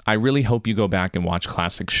 I really hope you go back and watch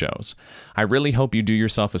classic shows. I really hope you do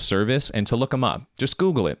yourself a service and to look them up. Just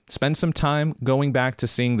Google it. Spend some time going back to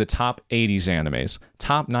seeing the top 80s animes,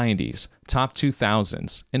 top 90s, top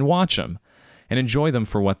 2000s, and watch them and enjoy them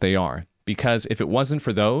for what they are. Because if it wasn't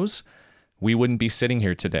for those, we wouldn't be sitting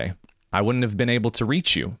here today. I wouldn't have been able to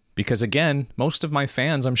reach you. Because again, most of my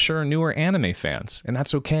fans, I'm sure, are newer anime fans, and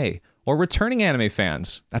that's okay. Or returning anime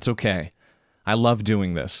fans, that's okay. I love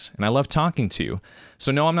doing this, and I love talking to you.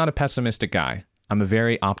 So no, I'm not a pessimistic guy. I'm a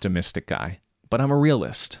very optimistic guy. But I'm a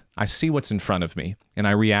realist. I see what's in front of me, and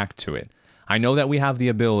I react to it. I know that we have the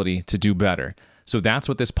ability to do better. So that's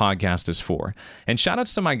what this podcast is for. And shout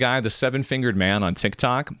outs to my guy, the Seven-Fingered Man on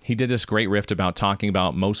TikTok. He did this great riff about talking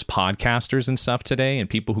about most podcasters and stuff today and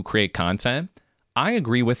people who create content. I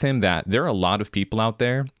agree with him that there are a lot of people out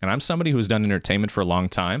there, and I'm somebody who's done entertainment for a long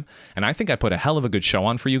time, and I think I put a hell of a good show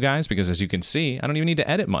on for you guys because, as you can see, I don't even need to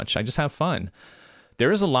edit much. I just have fun.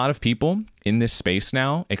 There is a lot of people in this space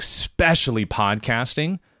now, especially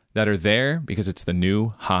podcasting, that are there because it's the new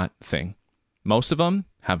hot thing. Most of them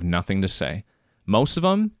have nothing to say. Most of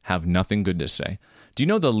them have nothing good to say. Do you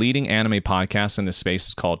know the leading anime podcast in this space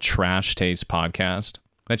is called Trash Taste Podcast?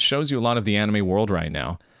 That shows you a lot of the anime world right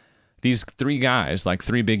now. These three guys, like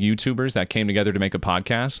three big YouTubers that came together to make a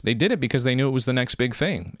podcast, they did it because they knew it was the next big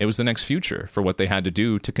thing. It was the next future for what they had to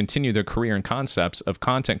do to continue their career and concepts of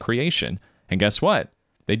content creation. And guess what?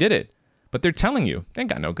 They did it. But they're telling you, they ain't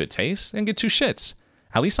got no good taste. They ain't get two shits.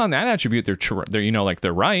 At least on that attribute, they're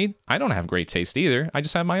they're right. I don't have great taste either. I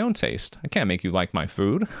just have my own taste. I can't make you like my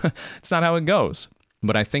food. It's not how it goes.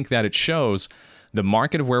 But I think that it shows the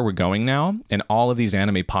market of where we're going now, and all of these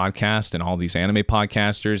anime podcasts and all these anime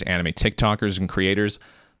podcasters, anime TikTokers and creators,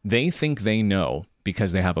 they think they know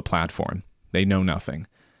because they have a platform. They know nothing.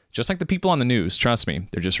 Just like the people on the news, trust me,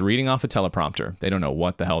 they're just reading off a teleprompter. They don't know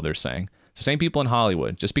what the hell they're saying. It's the same people in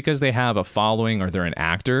Hollywood. Just because they have a following or they're an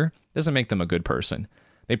actor doesn't make them a good person.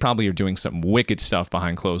 They probably are doing some wicked stuff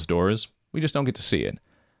behind closed doors. We just don't get to see it.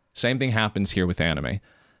 Same thing happens here with anime.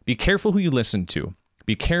 Be careful who you listen to.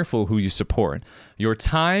 Be careful who you support. Your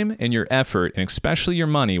time and your effort, and especially your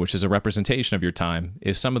money, which is a representation of your time,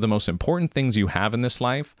 is some of the most important things you have in this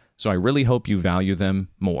life. So I really hope you value them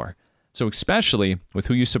more. So especially with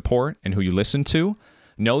who you support and who you listen to,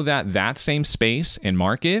 know that that same space and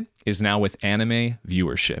market is now with anime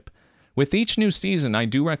viewership. With each new season, I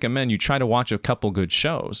do recommend you try to watch a couple good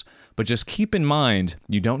shows, but just keep in mind,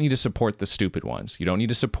 you don't need to support the stupid ones. You don't need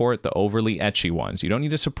to support the overly ecchi ones. You don't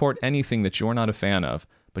need to support anything that you're not a fan of,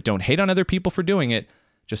 but don't hate on other people for doing it.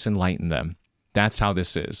 Just enlighten them. That's how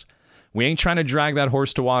this is. We ain't trying to drag that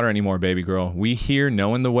horse to water anymore, baby girl. We here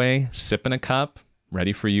knowing the way, sipping a cup,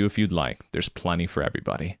 ready for you if you'd like. There's plenty for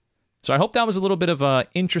everybody. So I hope that was a little bit of an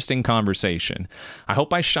interesting conversation. I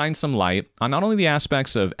hope I shine some light on not only the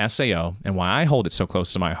aspects of SAO and why I hold it so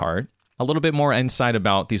close to my heart, a little bit more insight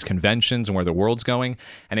about these conventions and where the world's going,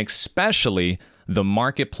 and especially the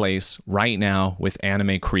marketplace right now with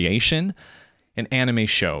anime creation and anime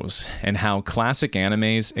shows, and how classic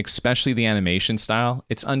animes, especially the animation style,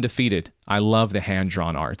 it's undefeated. I love the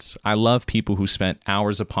hand-drawn arts. I love people who spent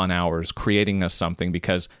hours upon hours creating us something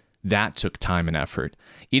because that took time and effort.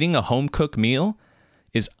 Eating a home-cooked meal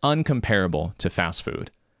is uncomparable to fast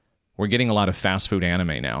food. We're getting a lot of fast food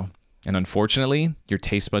anime now, and unfortunately, your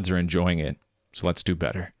taste buds are enjoying it, so let's do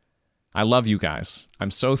better. I love you guys.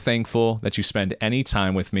 I'm so thankful that you spend any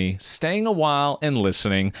time with me, staying a while and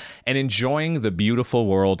listening, and enjoying the beautiful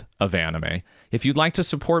world of anime. If you'd like to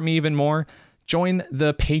support me even more, join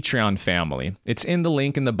the Patreon family. It's in the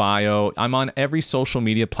link in the bio. I'm on every social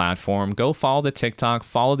media platform. Go follow the TikTok,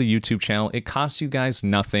 follow the YouTube channel. It costs you guys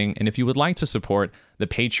nothing. And if you would like to support, the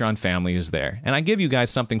Patreon family is there. And I give you guys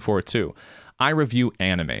something for it too. I review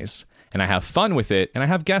animes. And I have fun with it, and I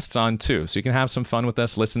have guests on too, so you can have some fun with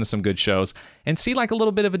us, listen to some good shows, and see like a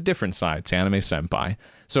little bit of a different side to Anime Senpai.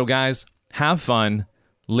 So guys, have fun,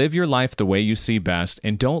 live your life the way you see best,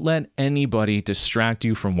 and don't let anybody distract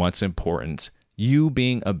you from what's important. You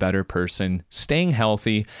being a better person, staying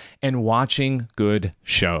healthy, and watching good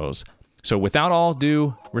shows. So without all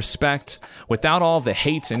due respect, without all the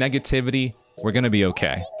hate and negativity, we're going to be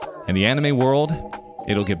okay. In the anime world,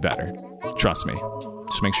 it'll get better. Trust me.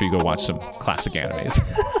 Just make sure you go watch some classic animes.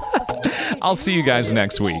 I'll see you guys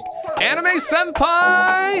next week. Anime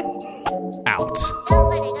Senpai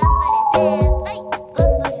out.